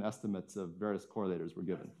precision estimates of various correlators were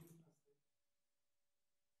given.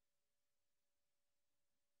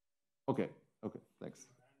 Okay, okay, thanks.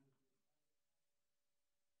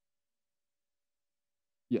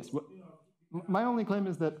 Yes, my only claim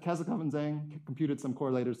is that Kazakov and Zhang computed some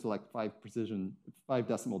correlators to like 5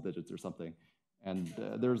 decimal digits or something. And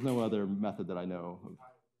there's no other method that I know of.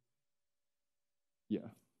 Yeah.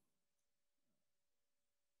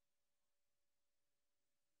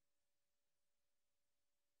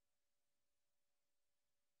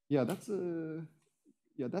 Yeah, that's a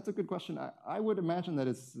good question. I would imagine that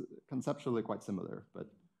it's conceptually quite similar, but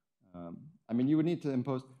I mean, you would need to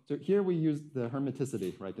impose. So here we use the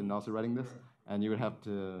hermeticity, right, in also writing this, and you would have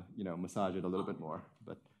to, you know, massage it a little bit more.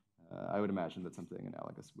 But I would imagine that something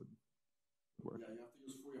analogous would work. Yeah, you have to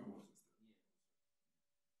use Fourier models instead.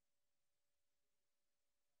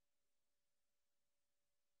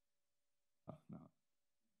 No.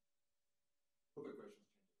 Other questions?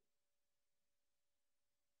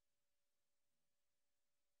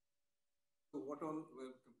 So what all were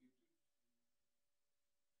computed?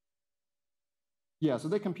 Yeah, so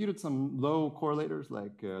they computed some low correlators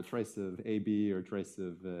like trace of AB or trace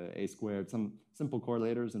of A squared, some simple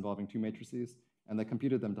correlators involving two matrices, and they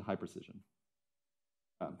computed them to high precision.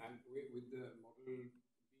 And with the model being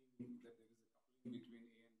that there is a coupling between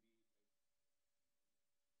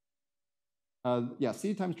A and B? Yeah,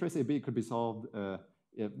 C times trace AB could be solved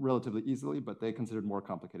relatively easily, but they considered more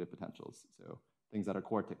complicated potentials. So things that are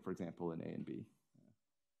quartic, for example, in A and B.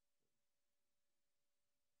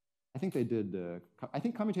 I think they did, I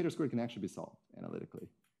think commutator squared can actually be solved analytically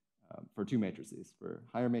for two matrices. For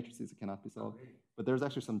higher matrices, it cannot be solved. Okay. But there's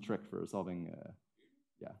actually some trick for solving,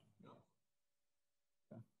 yeah.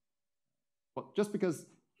 Well, just because,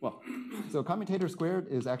 well, so commutator squared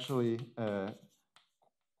is actually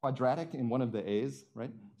quadratic in one of the A's,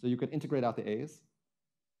 right? So you could integrate out the A's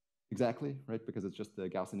exactly, right? Because it's just the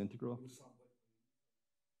Gaussian integral.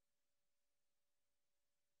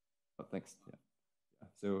 Oh, thanks, yeah.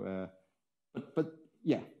 So, but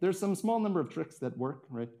yeah, there's some small number of tricks that work,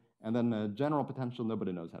 right? And then general potential,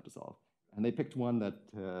 nobody knows how to solve. And they picked one that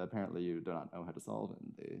apparently you do not know how to solve,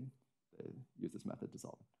 and they use this method to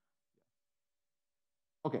solve it.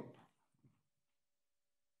 Okay.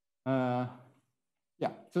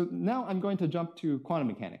 Yeah, so now I'm going to jump to quantum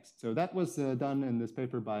mechanics. So that was done in this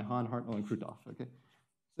paper by Hahn, Hartnell, and Krutoff, okay?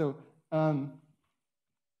 So the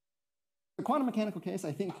quantum mechanical case,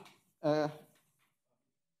 I think,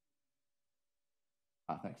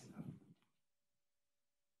 thanks.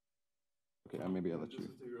 Okay, maybe I'll let you. This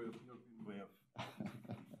is the European way of.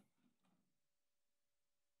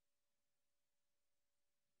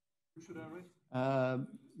 Who should I read?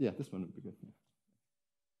 Yeah, this one would be good. Yeah.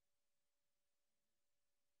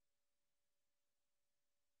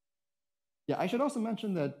 Yeah, I should also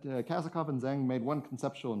mention that Kazakov and Zhang made one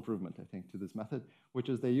conceptual improvement, I think, to this method, which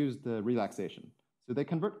is they used relaxation. So they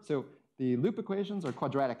convert. So the loop equations are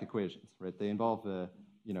quadratic equations, right? They involve,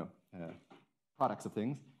 you know, products of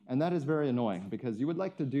things. And that is very annoying because you would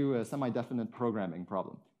like to do a semi-definite programming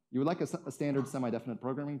problem. You would like a standard semi-definite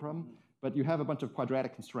programming problem, but you have a bunch of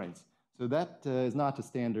quadratic constraints. So that is not a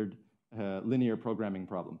standard linear programming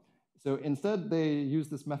problem. So instead, they use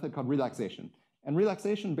this method called relaxation. And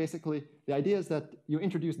relaxation, basically, the idea is that you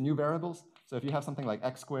introduce new variables. So if you have something like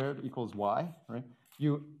x squared equals y, right?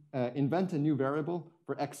 You invent a new variable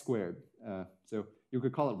for x squared. So you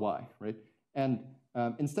could call it y, right? And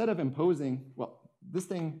instead of imposing, well, this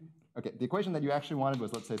thing, okay, the equation that you actually wanted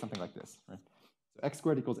was, let's say, something like this, right? So x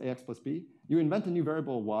squared equals ax plus b. You invent a new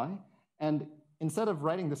variable y, and instead of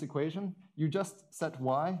writing this equation, you just set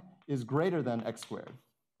y is greater than x squared,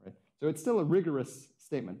 right? So it's still a rigorous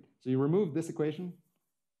statement. So you remove this equation,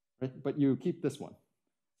 right? But you keep this one.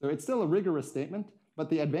 So it's still a rigorous statement, but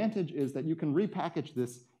the advantage is that you can repackage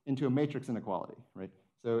this into a matrix inequality, right?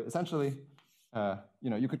 So essentially,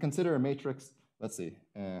 you could consider a matrix, let's see,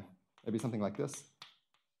 maybe something like this,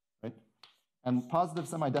 right? And positive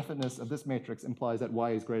semi-definiteness of this matrix implies that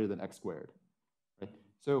y is greater than x squared, right?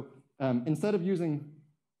 So instead of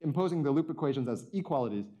imposing the loop equations as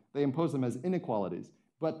equalities, they impose them as inequalities.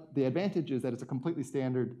 But the advantage is that it's a completely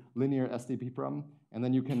standard linear STP problem, and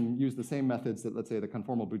then you can use the same methods that, let's say, the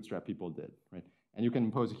conformal bootstrap people did, right? And you can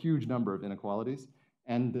impose a huge number of inequalities,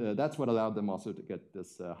 and that's what allowed them also to get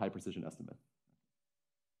this high precision estimate.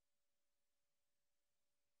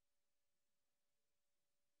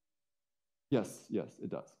 Yes, it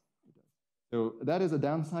does. So that is a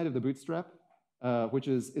downside of the bootstrap, which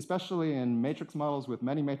is especially in matrix models with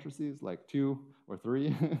many matrices, like 2 or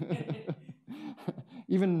 3.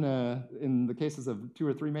 Even in the cases of 2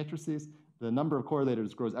 or 3 matrices, the number of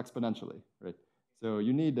correlators grows exponentially, right? So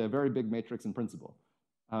you need a very big matrix in principle.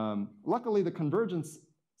 Luckily, the convergence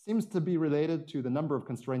seems to be related to the number of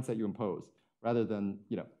constraints that you impose, rather than,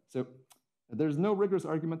 so there's no rigorous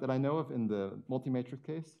argument that I know of in the multi-matrix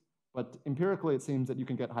case, but empirically it seems that you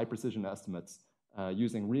can get high precision estimates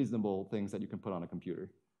using reasonable things that you can put on a computer.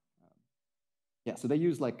 Yeah, so they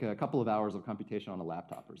use like a couple of hours of computation on a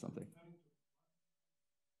laptop or something.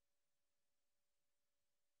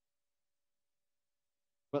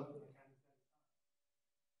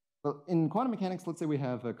 Well, in quantum mechanics, let's say we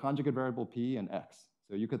have a conjugate variable p and x.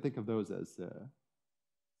 So you could think of those as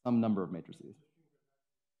some number of matrices.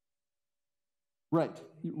 Right,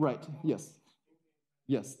 yes.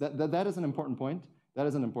 Yes, that is an important point. That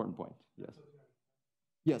is an important point, yes.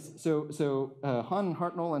 Yes, so Hahn,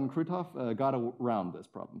 Hartnell, and Kruithof got around this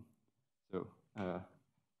problem. So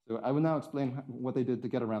I will now explain what they did to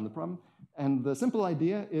get around the problem. And the simple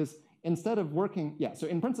idea is, instead of working, so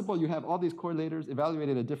in principle, you have all these correlators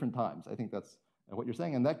evaluated at different times. I think that's what you're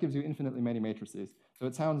saying, and that gives you infinitely many matrices. So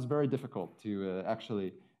it sounds very difficult to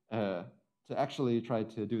actually try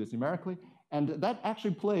to do this numerically. And that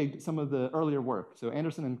actually plagued some of the earlier work. So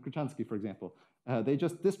Anderson and Kruchansky, for example, they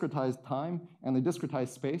just discretized time and they discretized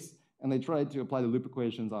space, and they tried to apply the loop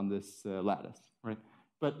equations on this lattice, right?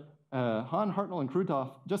 But Hahn, Hartnell, and Kruithof,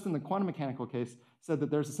 just in the quantum mechanical case, said that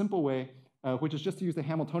there's a simple way, which is just to use the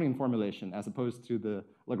Hamiltonian formulation as opposed to the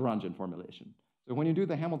Lagrangian formulation. So when you do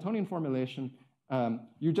the Hamiltonian formulation,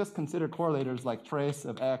 you just consider correlators like trace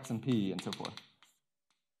of x and p and so forth.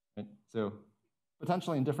 Right? So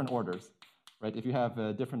potentially in different orders. Right? If you have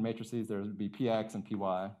different matrices, there would be px and py.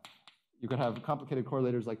 You could have complicated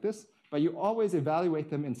correlators like this, but you always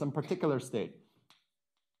evaluate them in some particular state.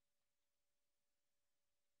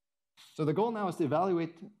 So the goal now is to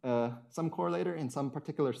evaluate some correlator in some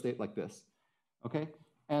particular state like this. Okay?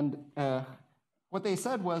 And what they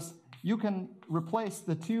said was, you can replace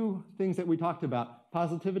the two things that we talked about,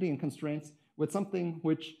 positivity and constraints, with something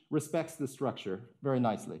which respects the structure very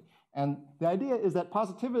nicely. And the idea is that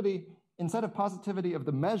positivity, instead of positivity of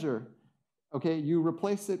the measure, okay, you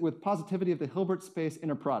replace it with positivity of the Hilbert space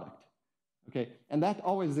inner product. Okay, and that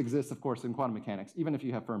always exists, of course, in quantum mechanics, even if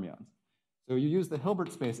you have fermions. So you use the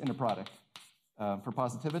Hilbert space inner product for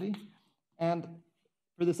positivity. And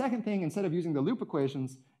for the second thing, instead of using the loop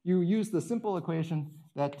equations, you use the simple equation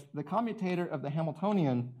that the commutator of the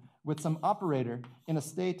Hamiltonian with some operator in a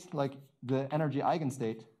state like the energy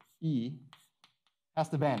eigenstate, E, has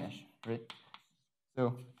to vanish, right?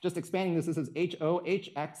 So just expanding this is HO,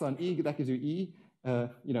 H acts on E, that gives you E.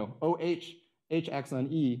 OH, H acts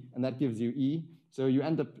on E, and that gives you E. So you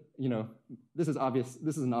end up, this is obvious,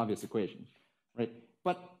 this is an obvious equation, right?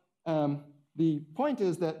 But the point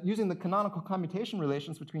is that using the canonical commutation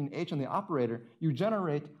relations between H and the operator, you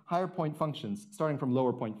generate higher point functions starting from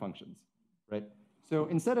lower point functions, right? So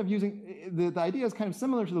instead of using, the idea is kind of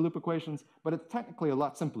similar to the loop equations, but it's technically a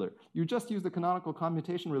lot simpler. You just use the canonical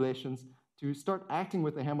commutation relations to start acting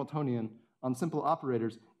with the Hamiltonian on simple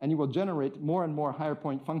operators, and you will generate more and more higher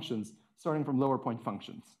point functions starting from lower point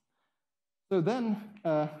functions. So then,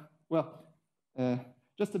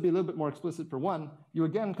 just to be a little bit more explicit for one, you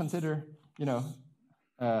again consider,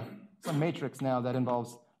 some matrix now that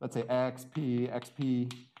involves, let's say, x, p,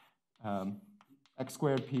 xp, x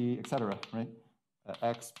squared p, etc., right?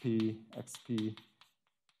 xp, xp,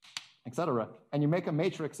 etc. And you make a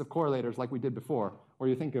matrix of correlators like we did before, where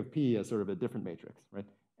you think of p as sort of a different matrix, right?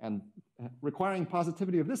 And requiring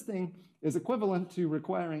positivity of this thing is equivalent to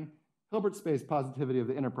requiring Hilbert space positivity of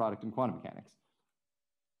the inner product in quantum mechanics.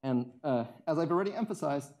 And as I've already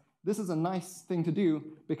emphasized, this is a nice thing to do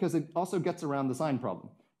because it also gets around the sign problem.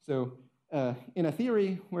 So in a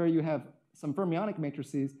theory where you have some fermionic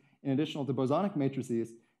matrices in addition to bosonic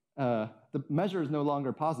matrices, the measure is no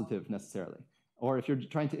longer positive necessarily. Or if you're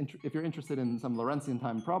if you're interested in some Lorentzian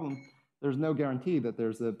time problem, there's no guarantee that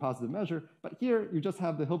there's a positive measure. But here you just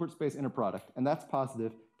have the Hilbert space inner product, and that's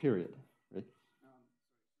positive, period. Right?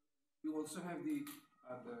 You also have the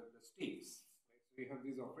states. Right? So you have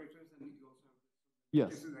these operators, and you also have yes.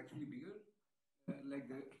 This is actually bigger. Like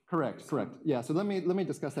the correct. Yeah, so let me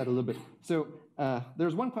discuss that a little bit. So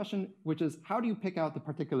there's one question, which is how do you pick out the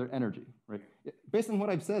particular energy, right? Based on what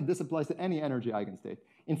I've said, this applies to any energy eigenstate.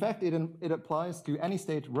 In fact, it applies to any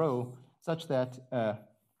state rho such that,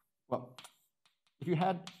 well, if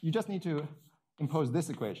you just need to impose this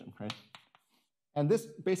equation, right? And this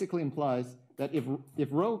basically implies that if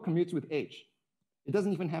rho commutes with H, it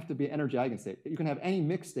doesn't even have to be energy eigenstate. You can have any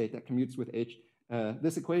mixed state that commutes with H.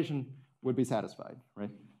 This equation would be satisfied,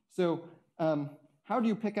 right? So how do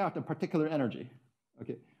you pick out a particular energy?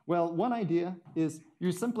 Okay, well, one idea is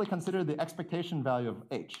you simply consider the expectation value of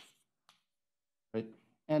H, right?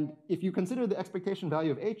 And if you consider the expectation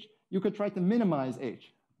value of H, you could try to minimize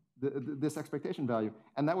H, this expectation value,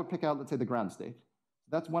 and that would pick out, let's say, the ground state.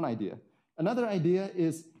 That's one idea. Another idea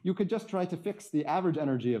is you could just try to fix the average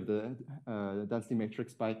energy of the density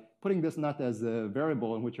matrix by putting this not as a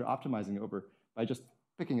variable in which you're optimizing over, by just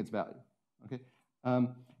picking its value. Okay.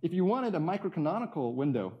 If you wanted a microcanonical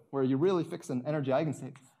window where you really fix an energy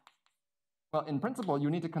eigenstate, well, in principle, you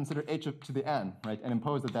need to consider h to the n, right, and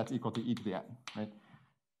impose that that's equal to e to the n, right?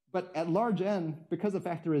 But at large n, because of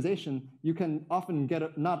factorization, you can often get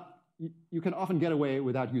away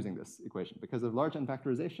without using this equation because of large n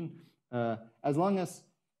factorization. As long as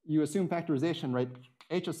you assume factorization, right,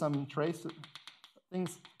 h of some trace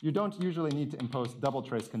things, you don't usually need to impose double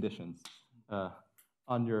trace conditions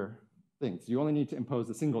on your things. You only need to impose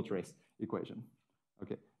a single trace equation.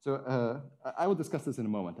 Okay, so I will discuss this in a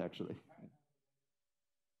moment, actually.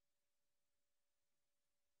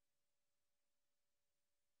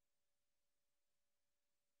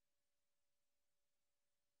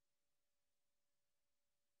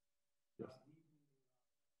 Yes.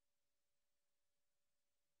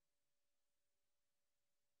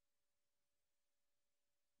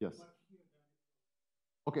 Yes.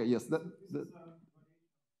 Okay, yes.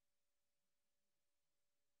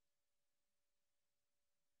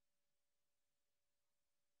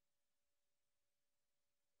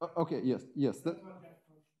 Okay, yes.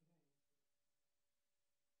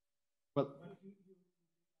 Well,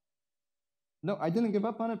 no, I didn't give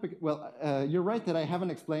up on it. Because, well, you're right that I haven't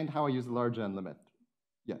explained how I use the large n limit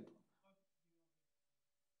yet.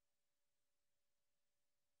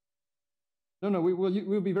 No,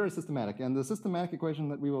 we'll be very systematic. And the systematic equation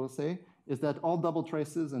that we will say is that all double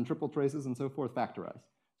traces and triple traces and so forth factorize.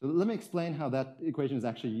 So let me explain how that equation is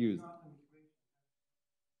actually used.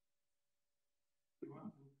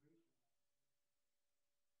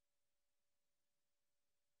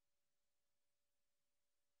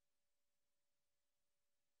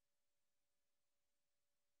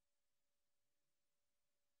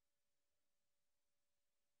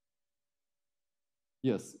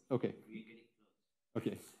 Yes, okay.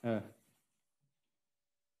 Okay.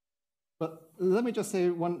 But let me just say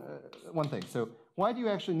one thing. So why do you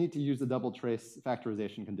actually need to use the double trace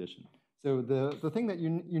factorization condition? So the thing that you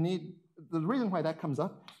need, the reason why that comes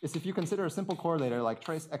up is if you consider a simple correlator like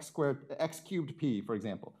trace x cubed p, for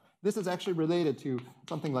example. This is actually related to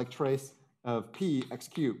something like trace of p x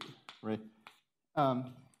cubed, right?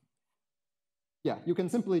 Yeah, you can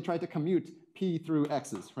simply try to commute p through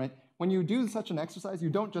x's, right? When you do such an exercise, you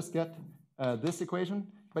don't just get this equation,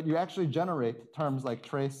 but you actually generate terms like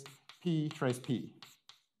trace p,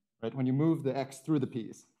 right? When you move the x through the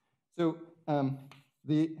p's. So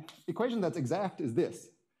the equation that's exact is this.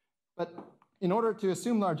 But in order to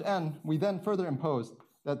assume large n, we then further impose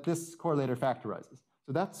that this correlator factorizes.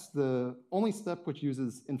 So that's the only step which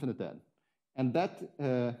uses infinite n. And that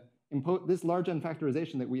this large n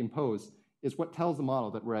factorization that we impose is what tells the model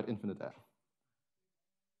that we're at infinite n.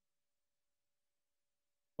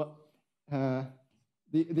 Well,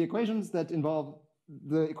 the equations that involve,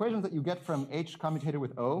 the equations that you get from H commutated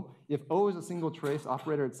with O, if O is a single trace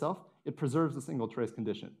operator itself, it preserves the single trace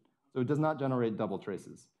condition. So it does not generate double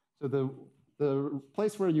traces. So the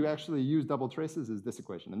place where you actually use double traces is this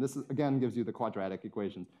equation. And this, again, gives you the quadratic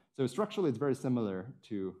equation. So structurally, it's very similar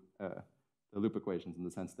to the loop equations in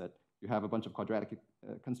the sense that you have a bunch of quadratic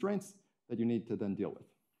constraints that you need to then deal with.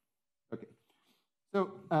 Okay.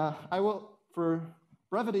 So I will, for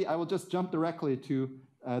brevity, I will just jump directly to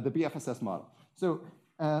the BFSS model. So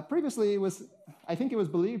previously, I think it was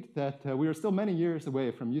believed that we were still many years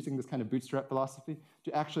away from using this kind of bootstrap philosophy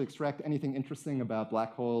to actually extract anything interesting about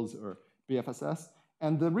black holes or BFSS.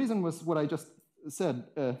 And the reason was what I just said.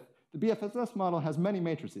 The BFSS model has many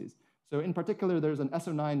matrices. So in particular, there's an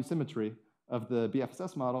SO9 symmetry of the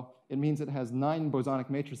BFSS model. It means it has 9 bosonic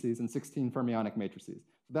matrices and 16 fermionic matrices.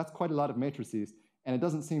 So that's quite a lot of matrices, and it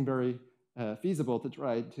doesn't seem very feasible to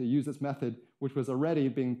try to use this method, which was already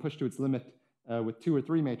being pushed to its limit with 2 or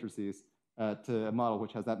 3 matrices to a model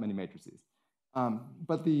which has that many matrices.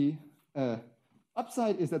 But the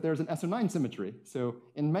upside is that there's an SO9 symmetry. So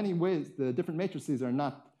in many ways, the different matrices are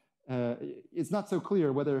not, it's not so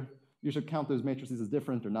clear whether you should count those matrices as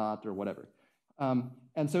different or not or whatever.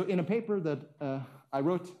 And so in a paper that I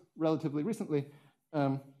wrote relatively recently,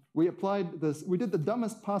 we applied this, we did the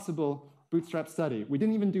dumbest possible bootstrap study. We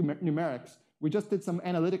didn't even do numerics. We just did some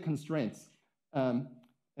analytic constraints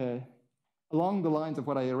along the lines of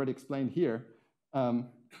what I already explained here. And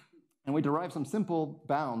we derived some simple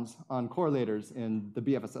bounds on correlators in the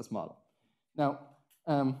BFSS model. Now,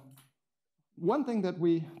 one thing that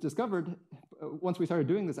we discovered once we started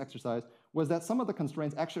doing this exercise was that some of the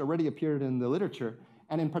constraints actually already appeared in the literature,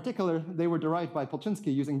 and in particular, they were derived by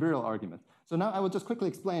Polchinski using virial argument. So now I will just quickly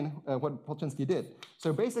explain what Polchinski did.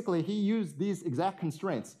 So basically, he used these exact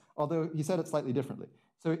constraints, although he said it slightly differently.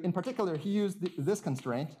 So in particular, he used this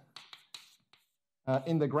constraint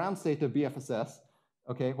in the ground state of BFSS,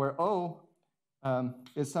 okay, where O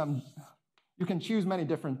is some, you can choose many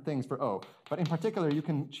different things for O, but in particular, you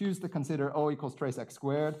can choose to consider O equals trace x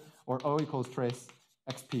squared or O equals trace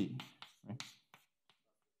xp. Right?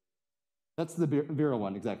 That's the virial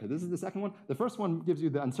one, exactly. This is the second one. The first one gives you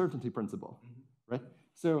the uncertainty principle, right?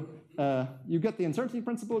 So you get the uncertainty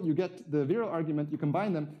principle, you get the virial argument, you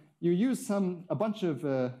combine them, you use a bunch of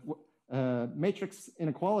matrix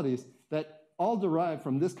inequalities that all derive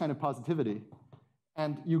from this kind of positivity,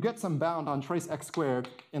 and you get some bound on trace x squared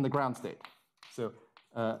in the ground state. So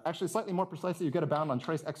actually, slightly more precisely, you get a bound on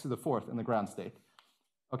trace x to the 4th in the ground state.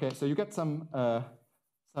 Okay, so you get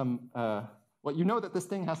well, you know that this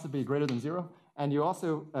thing has to be greater than 0, and you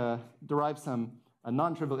also derive some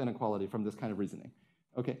non-trivial inequality from this kind of reasoning.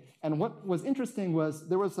 Okay, and what was interesting was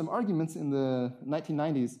there was some arguments in the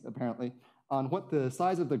 1990s, apparently, on what the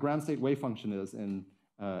size of the ground state wave function is in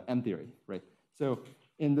M theory, right? So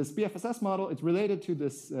in this BFSS model, it's related to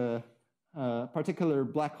this particular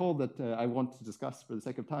black hole that I want to discuss for the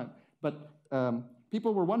sake of time. But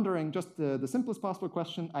people were wondering just the simplest possible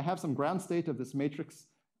question. I have some ground state of this matrix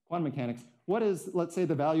quantum mechanics. What is, let's say,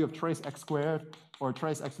 the value of trace x squared or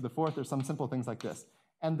trace x to the 4th or some simple things like this?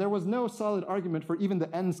 And there was no solid argument for even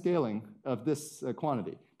the n scaling of this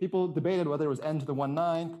quantity. People debated whether it was n to the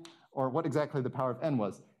 1/9 or what exactly the power of n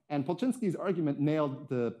was. And Polchinski's argument nailed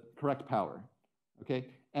the correct power. Okay?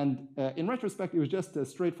 And in retrospect, it was just a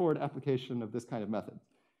straightforward application of this kind of method.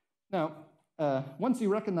 Now, once you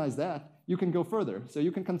recognize that, you can go further. So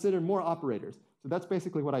you can consider more operators. So that's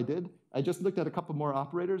basically what I did. I just looked at a couple more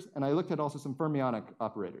operators, and I looked at also some fermionic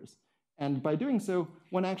operators. And by doing so,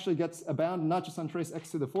 one actually gets a bound not just on trace x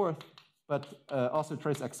to the 4th, but also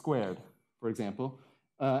trace x squared, for example,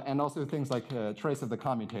 and also things like trace of the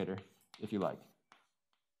commutator, if you like.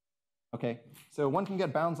 Okay, so one can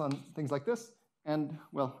get bounds on things like this. And,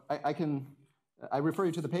 well, I refer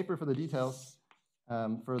you to the paper for the details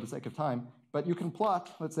for the sake of time. But you can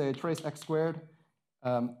plot, let's say, trace x squared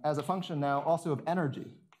as a function now also of energy.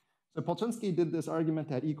 So Polchinski did this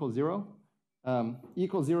argument at E equals 0. E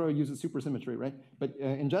equals 0 uses supersymmetry, right? But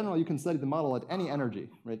in general, you can study the model at any energy,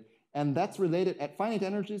 right? And that's related at finite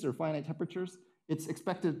energies or finite temperatures. It's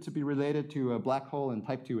expected to be related to a black hole in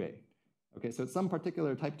type 2a. Okay, so it's some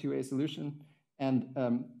particular type 2a solution.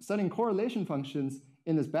 And studying correlation functions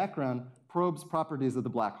in this background probes properties of the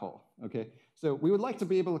black hole, okay? So we would like to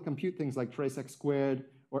be able to compute things like trace x squared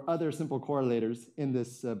or other simple correlators in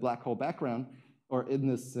this black hole background or in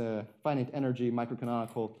this finite energy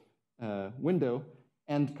microcanonical window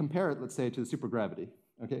and compare it, let's say, to the supergravity,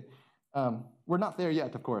 okay? We're not there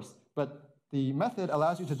yet, of course, but the method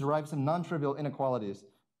allows you to derive some non-trivial inequalities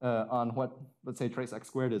on what, let's say, trace x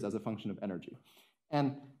squared is as a function of energy.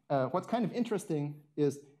 And what's kind of interesting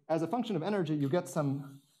is, as a function of energy, you get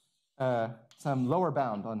some lower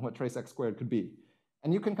bound on what trace x squared could be.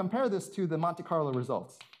 And you can compare this to the Monte Carlo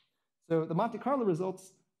results. So the Monte Carlo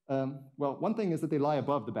results, well, one thing is that they lie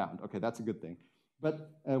above the bound. Okay, that's a good thing. But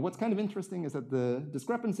what's kind of interesting is that the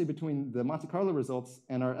discrepancy between the Monte Carlo results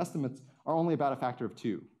and our estimates are only about a factor of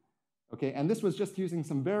 2. Okay, and this was just using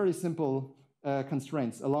some very simple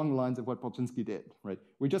constraints along the lines of what Polchinski did, right?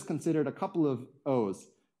 We just considered a couple of O's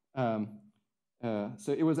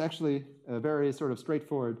So it was actually a very sort of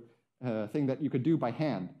straightforward thing that you could do by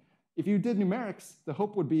hand. If you did numerics, the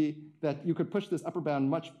hope would be that you could push this upper bound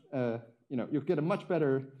much, you could get a much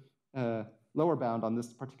better lower bound on this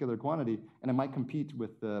particular quantity, and it might compete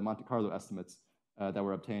with the Monte Carlo estimates that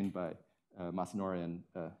were obtained by Masanori and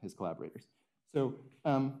his collaborators. So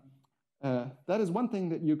that is one thing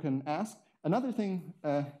that you can ask. Another thing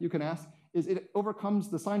you can ask is it overcomes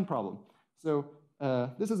the sign problem. So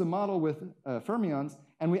this is a model with fermions,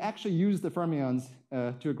 and we actually use the fermions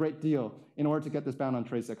to a great deal in order to get this bound on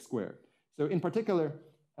trace x squared. So in particular,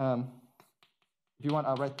 if you want,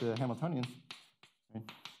 I'll write the Hamiltonian.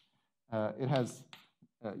 It has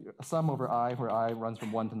a sum over I, where I runs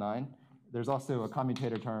from 1 to 9. There's also a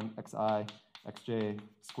commutator term, xi, xj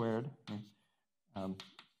squared. And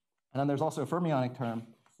then there's also a fermionic term,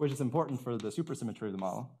 which is important for the supersymmetry of the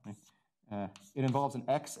model. It involves an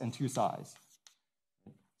x and 2 psi's.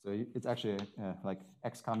 So it's actually like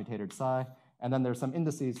x commutated psi. And then there's some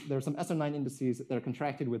indices, there's some SO9 indices that are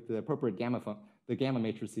contracted with the appropriate the gamma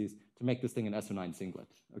matrices to make this thing an SO9 singlet.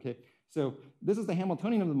 Okay? So this is the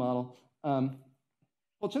Hamiltonian of the model.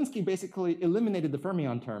 Polchinski basically eliminated the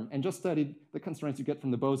fermion term and just studied the constraints you get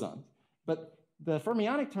from the bosons. But the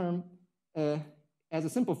fermionic term has a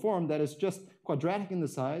simple form that is just quadratic in the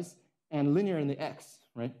size and linear in the x,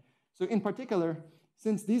 right? So in particular,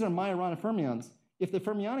 since these are Majorana fermions, if the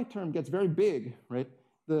fermionic term gets very big, right,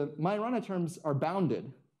 the Majorana terms are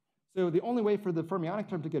bounded. So the only way for the fermionic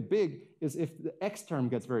term to get big is if the x term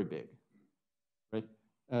gets very big, right?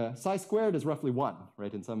 Psi squared is roughly 1,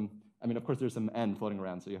 right? In some, I mean, of course, there's some n floating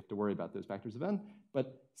around, so you have to worry about those factors of n.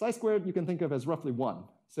 But psi squared you can think of as roughly 1.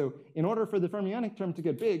 So in order for the fermionic term to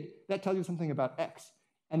get big, that tells you something about x.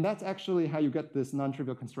 And that's actually how you get this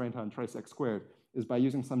non-trivial constraint on trace x squared, is by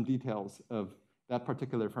using some details of that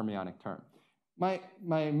particular fermionic term. My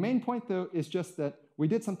main point, though, is just that we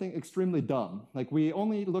did something extremely dumb. Like, we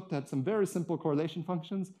only looked at some very simple correlation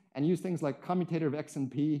functions and used things like commutator of x and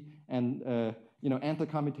p and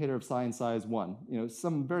anticommutator of psi and psi is 1.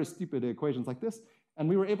 Some very stupid equations like this. And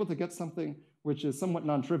we were able to get something which is somewhat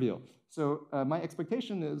non-trivial. So my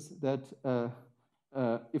expectation is that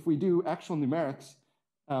if we do actual numerics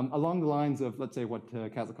along the lines of, let's say, what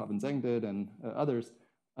Kazakov and Zeng did and others,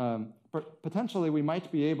 potentially we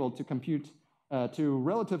might be able to compute to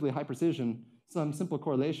relatively high precision some simple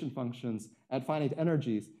correlation functions at finite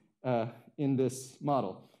energies in this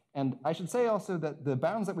model. And I should say also that the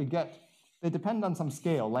bounds that we get, they depend on some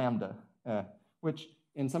scale, lambda, which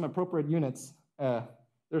in some appropriate units,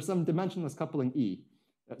 there's some dimensionless coupling E.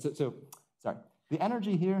 Sorry. The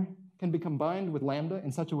energy here can be combined with lambda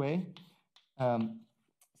in such a way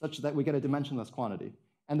such that we get a dimensionless quantity.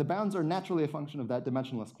 And the bounds are naturally a function of that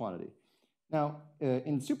dimensionless quantity. Now,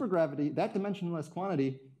 in supergravity, that dimensionless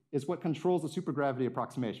quantity is what controls the supergravity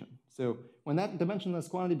approximation. So when that dimensionless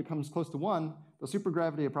quantity becomes close to 1, the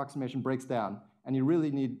supergravity approximation breaks down, and you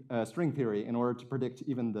really need string theory in order to predict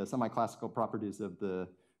even the semi-classical properties of the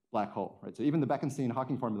black hole, right? So even the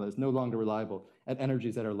Bekenstein-Hawking formula is no longer reliable at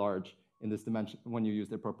energies that are large in this dimension when you use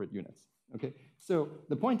the appropriate units. Okay, so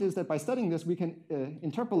the point is that by studying this, we can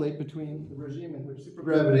interpolate between the regime in which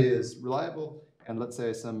supergravity is reliable and, let's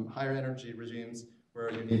say, some higher energy regimes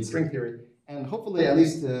where you need string theory. And hopefully, at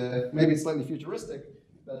least maybe slightly futuristic,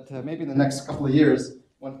 but maybe in the next couple of years,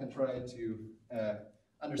 one can try to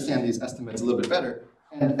understand these estimates a little bit better.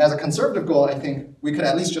 And as a conservative goal, I think we could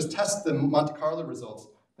at least just test the Monte Carlo results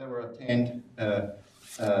that were obtained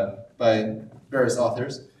by various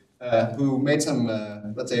authors who made some,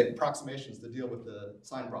 let's say, approximations to deal with the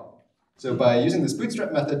sign problem. So by using this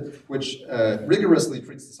bootstrap method, which rigorously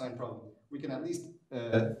treats the sign problem, we can at least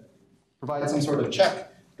provide some sort of check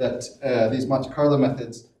that these Monte Carlo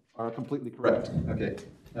methods are completely correct. Okay.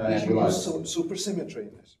 You should use supersymmetry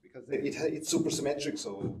in this, because it's supersymmetric,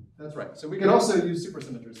 so... That's right. So we could also use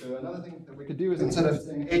supersymmetry. So another thing that we could do is, instead of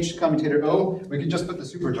saying H commutator O, we could just put the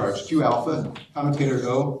supercharge, Q alpha, commutator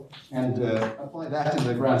O, and apply that in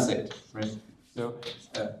the ground state, right? So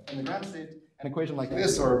in the ground state, an equation like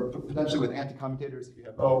this, or potentially with anti-commutators, if you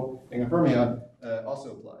have O being a fermion,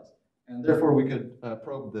 also applies. And therefore, we could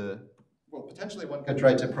probe the, well, potentially one could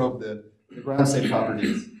try to probe the ground state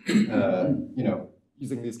properties,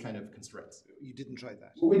 using these kind of constraints. You didn't try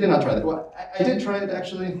that? Well, we did not try that. Well, I did try it,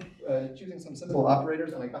 actually, choosing some simple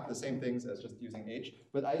operators, and I got the same things as just using H.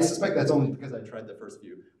 But I suspect that's only because I tried the first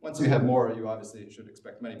few. Once you have more, you obviously should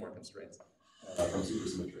expect many more constraints from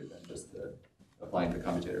supersymmetry than just applying the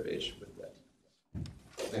commutator of H with that.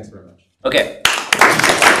 Thanks very much. Okay.